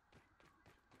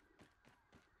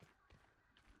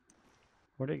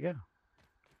 Where'd it go?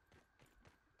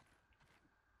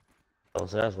 Oh,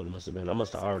 so that's what it must have been. I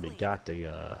must have already got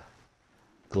the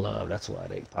glove. That's why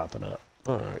it ain't popping up.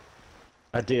 Alright.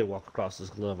 I did walk across this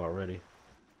glove already.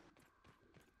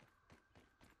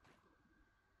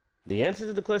 The answer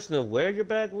to the question of where your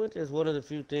bag went is one of the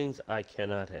few things I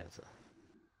cannot answer.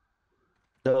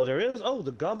 So there is, oh,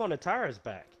 the gum on the tire is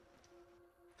back.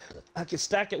 I can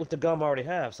stack it with the gum I already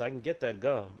have, so I can get that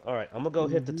gum. Alright, I'm gonna go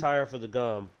hit the tire for the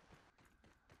gum.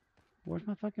 Where's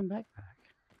my fucking backpack?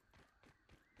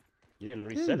 You didn't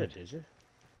reset it, did you?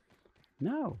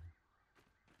 No.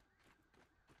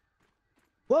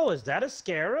 Whoa, is that a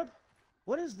scarab?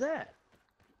 What is that?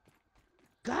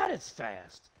 God, it's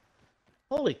fast.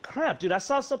 Holy crap, dude, I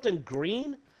saw something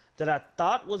green that I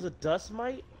thought was a dust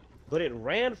mite, but it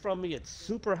ran from me at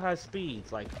super high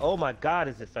speeds. Like, oh my god,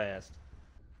 is it fast.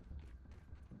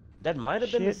 That might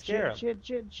have been the scarab.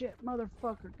 Shit,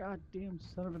 motherfucker. Goddamn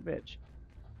son of a bitch.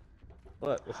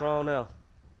 What? What's wrong now?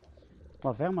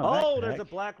 Well, I found my backpack. Oh, there's a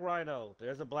black rhino.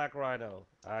 There's a black rhino.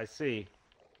 I see.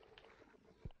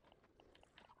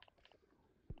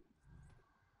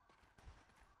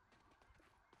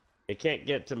 It can't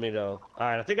get to me, though.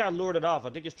 Alright, I think I lured it off. I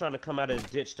think it's trying to come out of the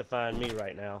ditch to find me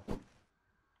right now.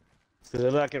 It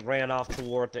looked like it ran off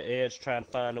toward the edge, trying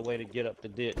to find a way to get up the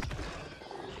ditch.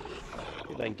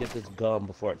 See if I can get this gum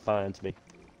before it finds me.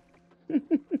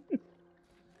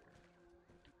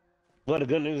 Well, the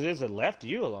good news is it left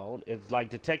you alone. It's like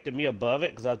detected me above it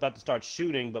because I was about to start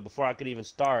shooting, but before I could even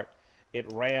start, it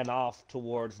ran off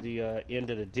towards the end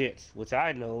of the ditch, which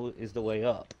I know is the way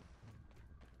up.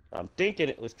 I'm thinking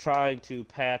it was trying to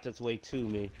path its way to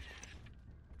me.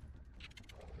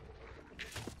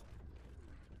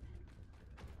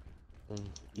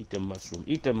 Eat the mushroom.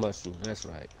 Eat the mushroom. That's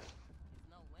right.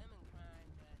 No women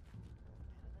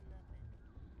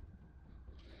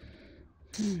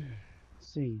crying, but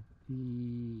See,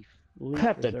 the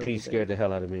Crap, that pea scared the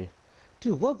hell out of me.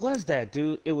 Dude, what was that,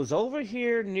 dude? It was over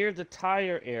here near the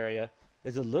tire area.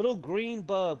 There's a little green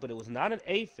bug, but it was not an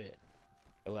aphid.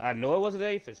 I know it wasn't an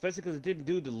aphid, especially because it didn't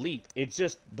do the leap. It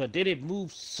just, but then it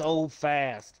moved so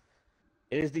fast.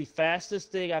 It is the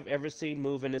fastest thing I've ever seen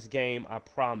move in this game. I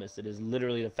promise. It is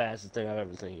literally the fastest thing I've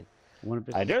ever seen.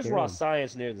 There's raw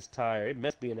science near this tire. It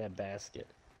must be in that basket.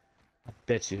 I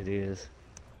bet you it is.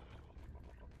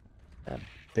 I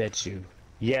bet you.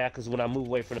 Yeah, because when I move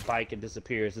away from the bike, it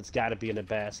disappears. It's got to be in the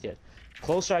basket.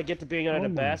 Closer I get to being in the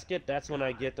basket, that's when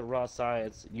I get the raw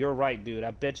science. You're right, dude.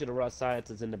 I bet you the raw science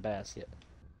is in the basket.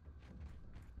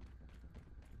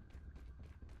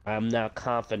 I'm now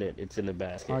confident it's in the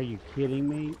basket. Are you kidding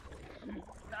me?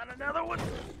 Not another one.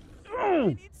 I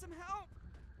need some help.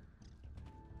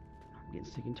 I'm getting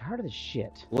sick and tired of this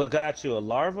shit. What got you, a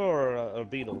larva or a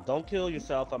beetle? Don't kill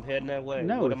yourself. I'm heading that way.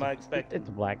 No, what am I expecting? It's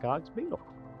a black ox beetle.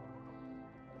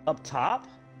 Up top?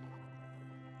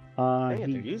 Dang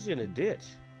it, they're usually in a ditch.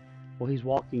 Well, he's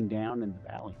walking down in the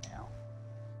valley now.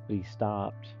 But he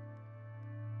stopped.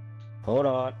 Hold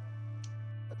on.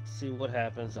 Let's see what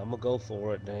happens. I'm gonna go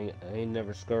for it. Dang it. I ain't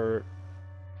never scared.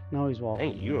 No, he's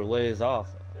walking. Dang, you were ways off.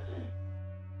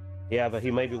 Yeah, but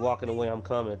he may be walking the way I'm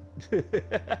coming.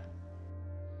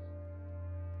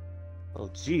 Oh,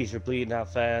 jeez, you're bleeding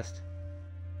out fast.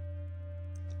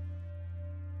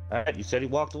 Alright, you said he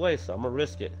walked away, so I'm gonna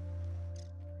risk it.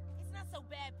 It's not so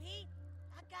bad, Pete.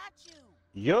 I got you.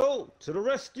 Yo, to the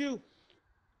rescue!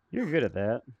 You're good at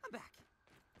that. I'm back.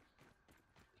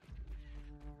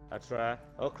 I try.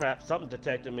 Oh crap, something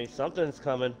detected me. Something's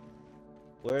coming.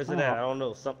 Where is it at? I don't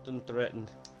know. Something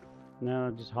threatened.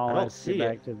 No, just haul I don't ass see get it.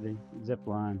 back to the zip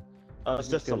line. Oh, it's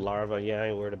just a larva. Yeah, I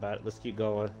ain't worried about it. Let's keep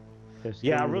going. Just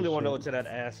Yeah, I get in really the want to know ship. what's in that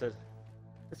acid.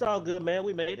 It's all good, man.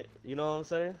 We made it. You know what I'm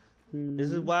saying?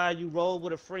 This is Mhm. why you roll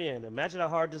with a friend. Imagine how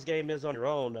hard this game is on your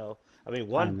own, though. I mean,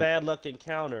 one bad luck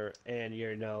encounter, and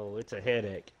you know it's a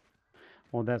headache.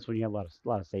 Well, that's when you have a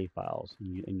lot of save files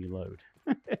and you load.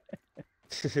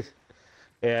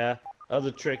 Yeah.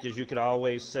 Other trick is you can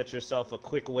always set yourself a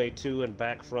quick way to and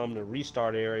back from the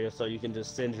restart area, so you can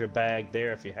just send your bag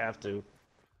there if you have to.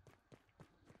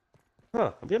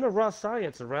 Huh? I'm getting a raw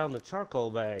science around the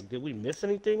charcoal bag. Did we miss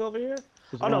anything over here?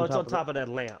 It's Oh right no, it's on of top of that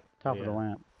lamp. top of the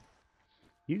lamp.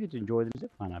 You get to enjoy the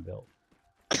zip line I built.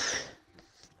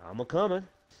 I'm a coming.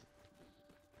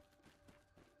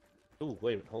 Ooh,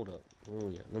 wait, hold up. Oh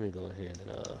yeah, let me go ahead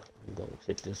and I'm gonna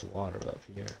hit this water up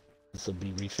here. This will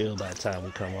be refilled by the time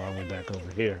we come all the way back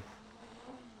over here.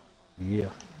 Yeah.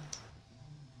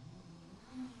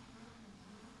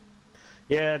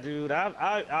 Yeah, dude.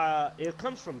 It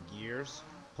comes from Gears.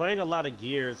 Playing a lot of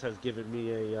Gears has given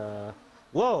me a.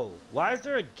 Whoa! Why is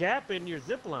there a gap in your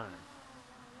zip line?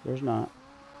 There's not.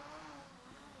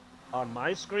 On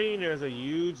my screen, there's a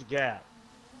huge gap.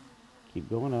 Keep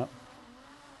going up.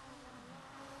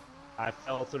 I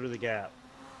fell through the gap.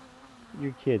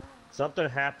 You're kidding. Something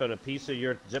happened. A piece of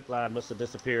your zip line must have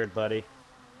disappeared, buddy.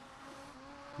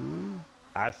 Hmm.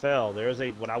 I fell.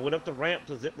 When I went up the ramp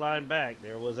to zip line back,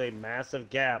 there was a massive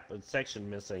gap and section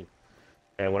missing.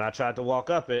 And when I tried to walk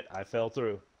up it, I fell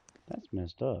through. That's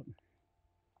messed up.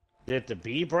 Did the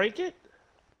bee break it?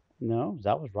 No,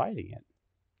 that was writing it.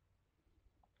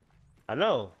 I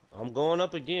know. I'm going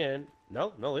up again.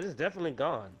 No, it is definitely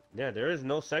gone. Yeah, there is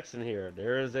no section here.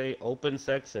 There is a open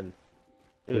section.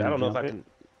 Dude, Can I you don't know if I jump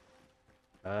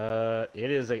can.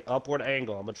 It is a upward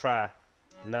angle. I'm gonna try.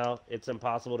 No, it's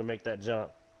impossible to make that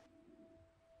jump.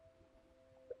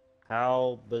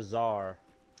 How bizarre.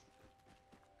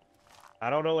 I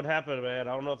don't know what happened, man.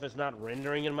 I don't know if it's not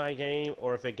rendering in my game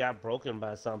or if it got broken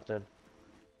by something.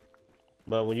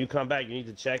 But when you come back, you need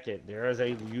to check it. There is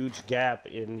a huge gap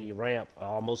in the ramp,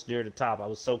 almost near the top. I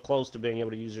was so close to being able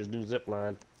to use your new zip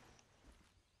line.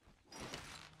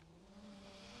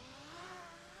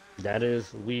 That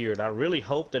is weird. I really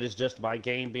hope that it's just my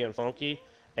game being funky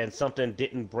and something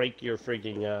didn't break your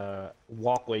frigging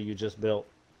walkway you just built.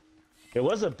 There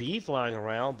was a bee flying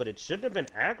around, but it shouldn't have been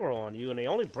aggro on you, and they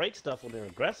only break stuff when they're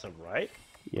aggressive, right?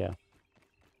 Yeah.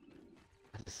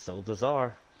 It's so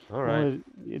bizarre. All right. Well,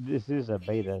 this is a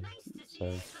beta,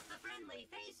 so.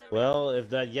 Well, if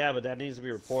that, yeah, but that needs to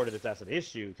be reported if that's an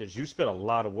issue, because you spent a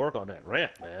lot of work on that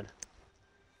ramp, man.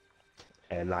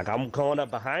 And like I'm going up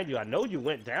behind you. I know you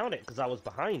went down it because I was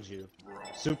behind you.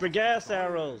 Super gas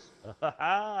arrows.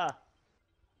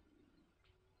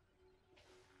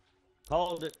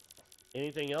 Called it.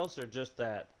 Anything else or just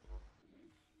that?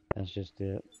 That's just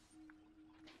it.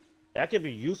 That could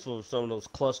be useful in some of those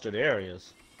clustered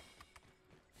areas.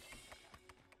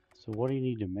 So what do you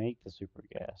need to make the super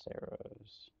gas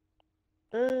arrows?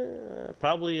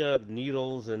 Probably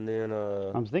needles and then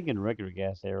I'm thinking regular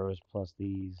gas arrows plus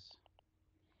these.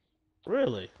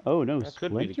 Really? Oh no, That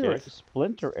could be the case.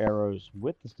 splinter arrows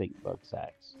with the stink bug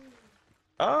sacks.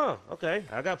 Oh, okay.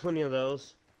 I got plenty of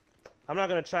those. I'm not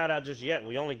gonna try it out just yet.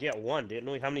 We only get one,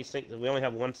 didn't we? How many we only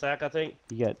have one sack, I think.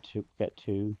 You got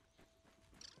two.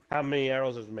 How many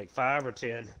arrows does it make? 5 or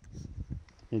 10?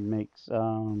 It makes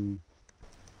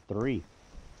 3.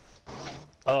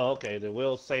 Oh, okay. Then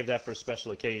we'll save that for a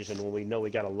special occasion when we know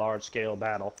we got a large-scale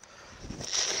battle,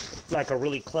 like a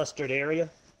really clustered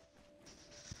area.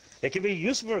 It can be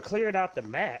useful for clearing out the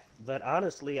mat, but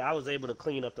honestly, I was able to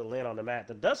clean up the lint on the mat.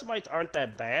 The dust mites aren't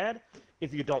that bad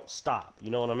if you don't stop.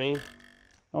 You know what I mean?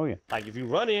 Oh yeah. Like if you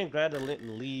run in, grab the lint,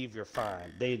 and leave, you're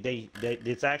fine.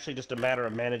 It's actually just a matter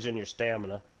of managing your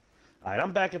stamina. All right,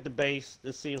 I'm back at the base.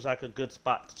 This seems like a good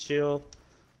spot to chill.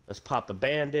 Let's pop the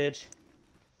bandage.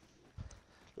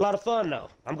 A lot of fun though.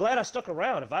 I'm glad I stuck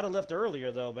around. If I'd have left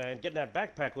earlier though, man, getting that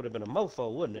backpack would have been a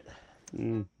mofo, wouldn't it?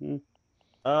 Mm-hmm.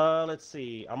 Let's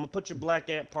see. I'm gonna put your black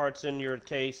ant parts in your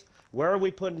case. Where are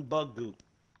we putting bug goop?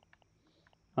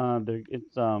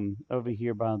 It's over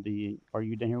here by the. Are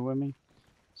you down here with me?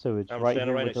 So it's I'm right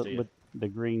standing here right next to you. with the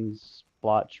green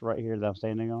splotch right here that I'm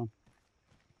standing on.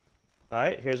 All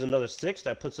right, here's another 6.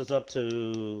 That puts us up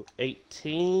to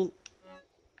 18.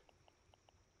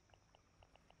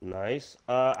 Nice.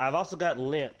 I've also got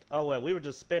lint. Oh, well, we were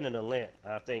just spinning the lint.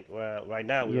 I think right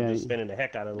now we were Yeah, just spinning the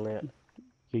heck out of the lint.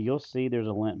 you'll see there's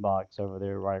a lint box over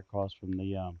there right across from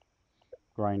the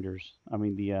grinders. I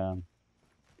mean the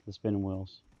spinning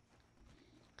wheels.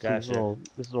 See Gotcha.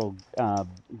 this little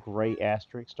gray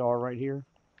asterisk star right here?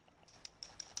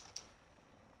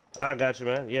 I got you,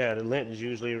 man. Yeah, the lint is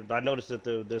usually. I noticed that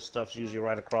this stuff's usually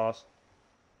right across.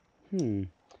 Hmm.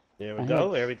 There we I had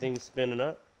go. Everything's spinning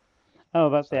up. oh,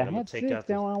 that's All say I right, I'm gonna had take 6. out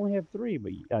the. Now I only have 3,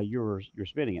 but you're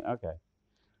spinning it. Okay.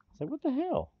 I said, what the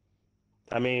hell?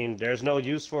 I mean, there's no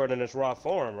use for it in its raw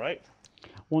form, right?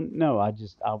 Well, no, I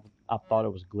thought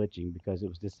it was glitching because it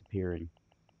was disappearing.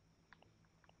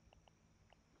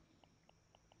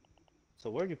 So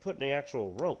where are you putting the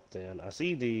actual rope then? I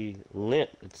see the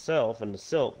lint itself and the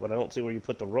silk, but I don't see where you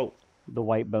put the rope. The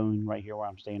white bone right here where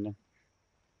I'm standing.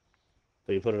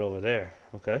 So you put it over there.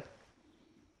 Okay.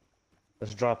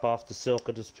 Let's drop off the silk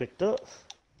I just picked up.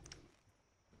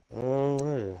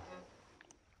 Alright.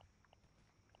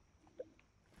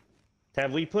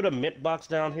 Have we put a mint box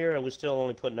down here, or are we still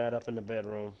only putting that up in the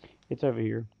bedroom? It's over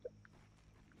here.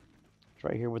 It's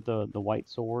right here with the white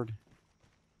sword.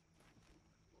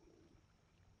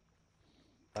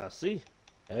 I see.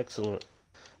 Excellent.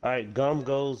 Alright, gum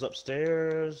goes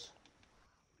upstairs.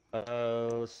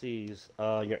 Let's see.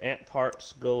 Your ant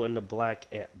parts go in the black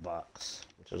ant box,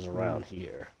 which is around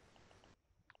here.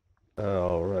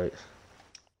 Alright.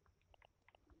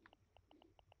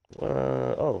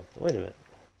 Oh, wait a minute.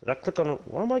 Did I click on it?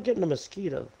 Why am I getting a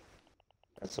mosquito?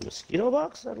 That's a mosquito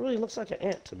box? That really looks like an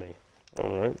ant to me.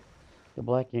 Alright. The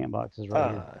black ant box is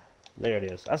right here. There it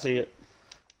is. I see it.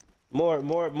 More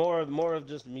of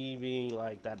just me being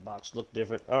like that box looked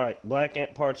different. All right, black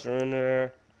ant parts are in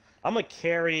there. I'm gonna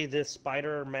carry this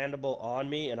spider mandible on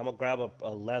me, and I'm gonna grab a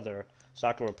leather so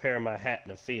I can repair my hat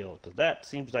in the field, because that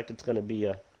seems like it's gonna be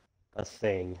a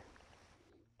thing.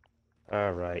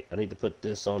 All right, I need to put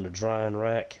this on the drying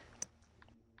rack.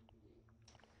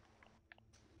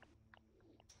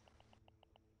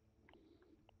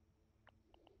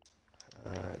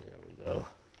 All right, there we go.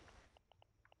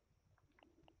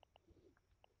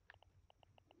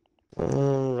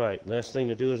 Alright, last thing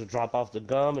to do is drop off the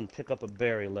gum and pick up a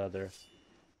berry leather.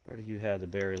 Where do you have the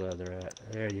berry leather at?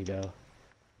 There you go.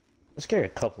 Let's carry a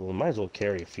couple. Might as well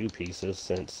carry a few pieces,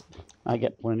 since I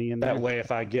get plenty in there. that way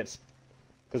if I get...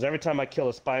 Because every time I kill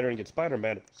a spider and get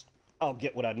Spider-Man, I'll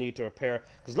get what I need to repair.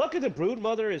 Because lucky the brood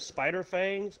mother is spider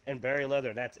fangs and berry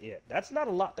leather, that's it. That's not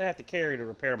a lot to have to carry to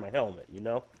repair my helmet, you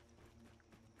know?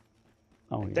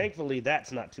 Oh, yeah. Thankfully,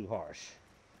 that's not too harsh.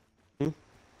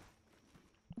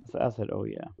 So I said, oh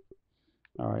yeah.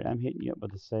 All right, I'm hitting you up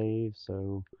with a save,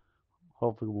 so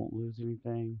hopefully we won't lose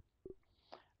anything.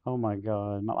 Oh my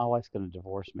God, my wife's gonna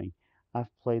divorce me. I've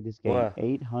played this game Wow.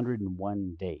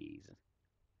 801 days.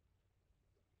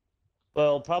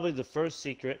 Well, probably the first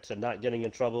secret to not getting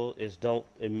in trouble is don't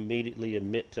immediately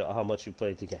admit to how much you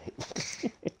played the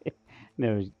game.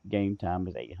 No, game time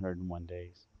is 801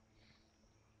 days.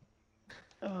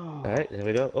 All right, there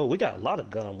we go. Oh, we got a lot of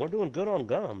gum. We're doing good on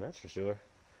gum, that's for sure.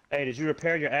 Hey, did you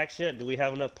repair your axe yet? Do we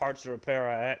have enough parts to repair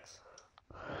our axe?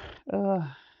 Uh,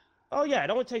 Oh yeah, it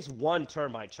only takes one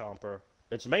termite chomper.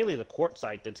 It's mainly the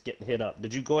quartzite that's getting hit up.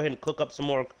 Did you go ahead and cook up some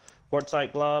more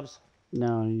quartzite globs?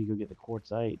 no, I need to go get the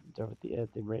quartzite. It's over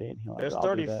at the red anthill.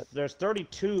 I'll do that. There's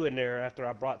 32 in there after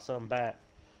I brought some back.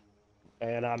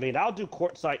 And I mean, I'll do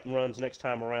quartzite runs next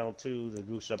time around too. The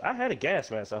goose up. I had a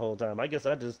gas mask the whole time. I guess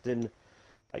I just didn't.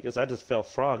 I guess I just felt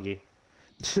froggy.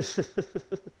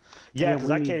 Yeah,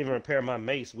 because I can't even repair my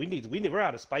mace. We're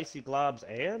out of spicy globs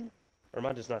and, or am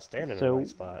I just not standing in the right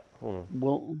spot? Hold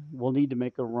on. We'll need to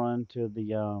make a run to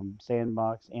the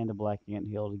sandbox and the black ant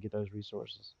hill to get those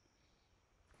resources.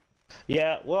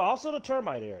 Yeah, well, also the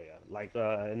termite area, like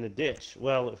in the ditch.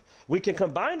 Well, if we can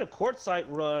combine the quartzite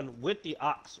run with the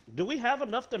ox. Do we have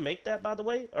enough to make that, by the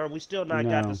way, or are we still not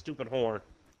got the stupid horn?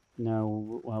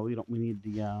 No, well, we don't. We need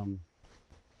the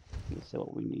let's see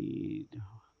what we need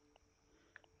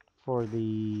for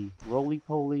the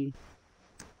roly-poly.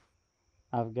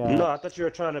 I've got. No, I thought you were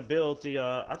trying to build the.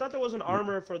 I thought there was an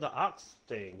armor for the ox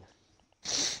thing.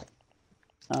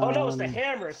 Oh no, it's the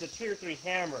hammer. It's the tier 3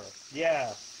 hammer.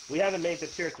 Yeah, we haven't made the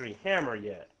tier 3 hammer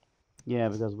yet. Yeah,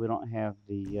 because we don't have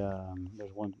the.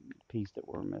 There's one piece that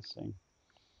we're missing.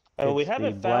 And we It's the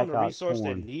haven't black found a ox resource that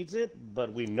horn. needs it,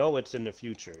 but we know it's in the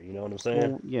future. You know what I'm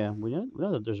saying? Well, yeah, we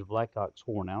know that there's a black ox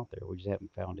horn out there. We just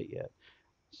haven't found it yet.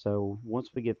 So once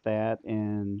we get that,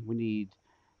 and we need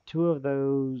 2 of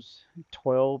those,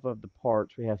 12 of the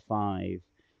parts. We have 5,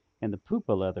 and the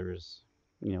pupa leathers.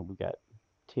 We've got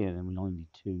 10, and we only need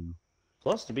 2.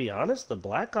 Plus, to be honest, the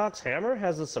Black Ox hammer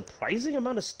has a surprising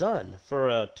amount of stun for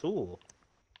a tool.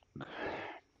 Kind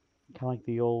of like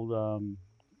the old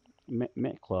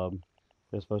Met Club.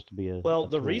 They're supposed to be a Well, a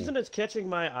the tool. reason it's catching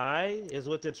my eye is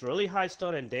with its really high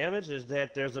stun and damage is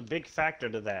that there's a big factor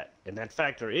to that. And that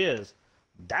factor is,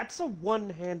 that's a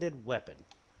one-handed weapon.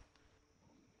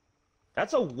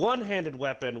 That's a one-handed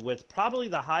weapon with probably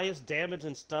the highest damage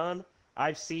and stun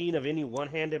I've seen of any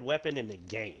one-handed weapon in the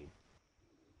game.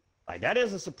 Like, that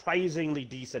is a surprisingly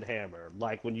decent hammer.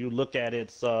 Like, when you look at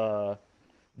its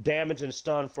damage and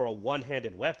stun for a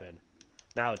one-handed weapon.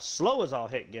 Now, it's slow as all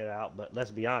heck get out, but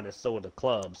let's be honest, so are the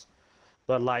clubs.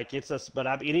 But, like,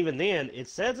 even then, it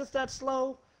says it's that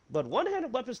slow, but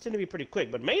one-handed weapons tend to be pretty quick.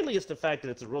 But mainly it's the fact that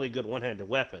it's a really good one-handed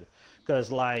weapon.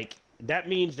 Because, like, that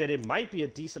means that it might be a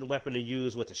decent weapon to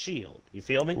use with a shield. You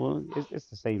feel me? Well, it's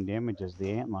the same damage as the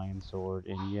antlion sword,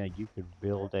 and yeah, you could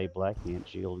build a black ant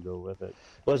shield to go with it.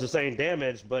 Well, it's the same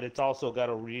damage, but it's also got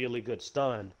a really good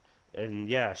stun. And,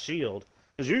 yeah, shield.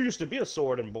 Because you used to be a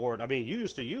sword and board. I mean, you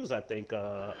used to use, I think,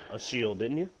 a shield,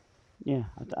 didn't you? Yeah,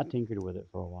 I tinkered with it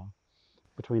for a while.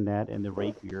 Between that and the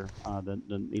rapier, the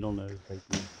needle nose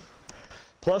rapier.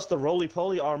 Plus, the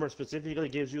roly-poly armor specifically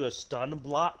gives you a stun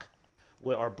block,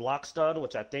 or block stun,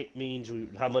 which I think means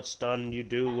how much stun you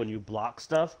do when you block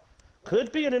stuff.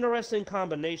 Could be an interesting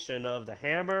combination of the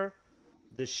hammer,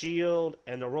 the shield,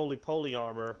 and the roly-poly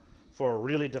armor for a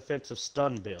really defensive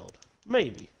stun build.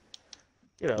 Maybe.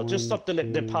 Just something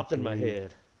that popped in my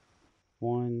head.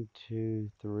 1,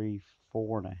 2, 3,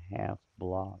 4.5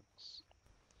 blocks.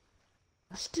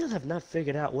 I still have not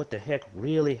figured out what the heck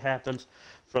really happens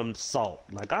from salt.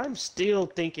 Like, I'm still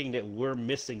thinking that we're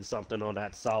missing something on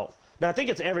that salt. Now, I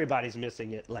think it's everybody's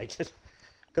missing it, like,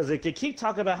 because they keep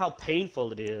talking about how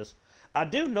painful it is. I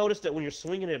do notice that when you're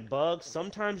swinging at bugs,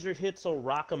 sometimes your hits will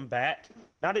rock them back.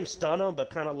 Not even stun them,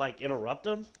 but kind of, like, interrupt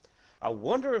them. I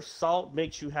wonder if salt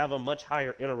makes you have a much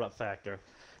higher interrupt factor,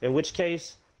 in which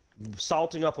case,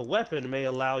 salting up a weapon may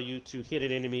allow you to hit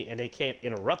an enemy and they can't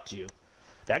interrupt you.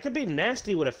 That could be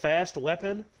nasty with a fast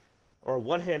weapon or a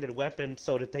one-handed weapon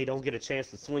so that they don't get a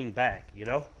chance to swing back, you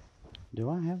know?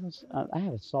 Do I have I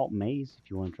have a salt mace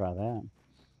if you want to try that.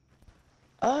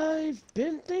 I've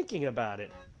been thinking about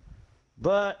it,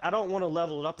 but I don't want to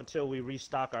level it up until we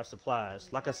restock our supplies.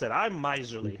 Like I said, I'm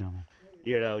miserly.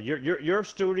 You're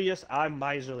studious. I'm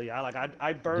miserly.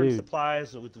 I burn Dude,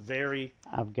 supplies with very.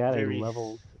 I've got very...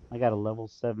 I got a level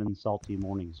 7 salty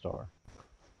morning star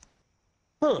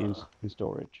in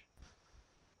storage.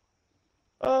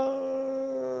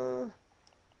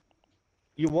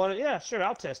 You want it? Yeah, sure.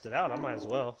 I'll test it out. I might as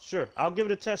well. Sure. I'll give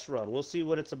it a test run. We'll see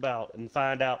what it's about and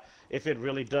find out if it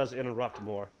really does interrupt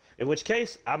more. In which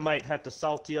case, I might have to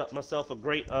salty up myself a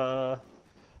great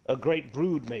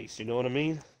brood mace. You know what I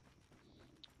mean?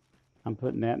 I'm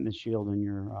putting that in the shield in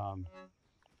your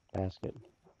basket.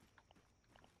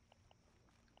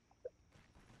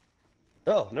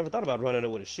 Oh, never thought about running it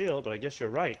with a shield, but I guess you're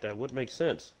right. That would make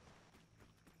sense.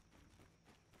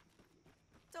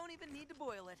 Don't even need to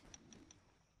boil it.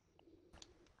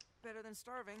 Better than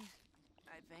starving,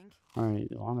 I think. Alright,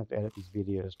 well, I'm going to have to edit these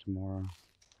videos tomorrow.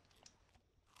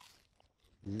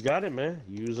 You got it, man.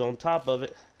 Use on top of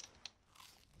it.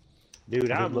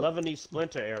 Dude, I'm loving these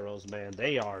splinter arrows, man.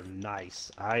 They are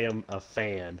nice. I am a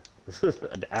fan.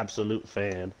 An absolute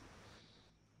fan.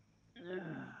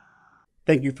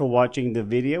 Thank you for watching the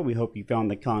video. We hope you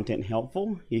found the content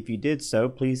helpful. If you did so,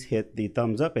 please hit the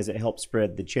thumbs up as it helps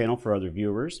spread the channel for other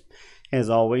viewers. As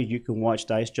always, you can watch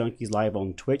Dicejunkies live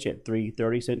on Twitch at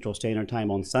 3:30 Central Standard Time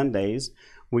on Sundays.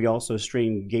 We also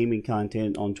stream gaming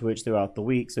content on Twitch throughout the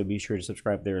week, so be sure to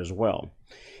subscribe there as well.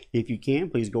 If you can,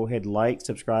 please go ahead, like,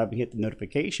 subscribe, and hit the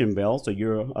notification bell so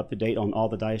you're up to date on all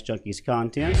the Dicejunkies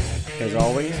content. As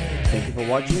always, thank you for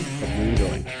watching. Hope you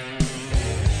enjoy.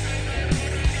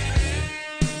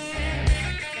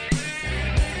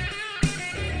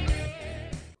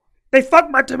 They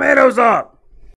fucked my tomatoes up!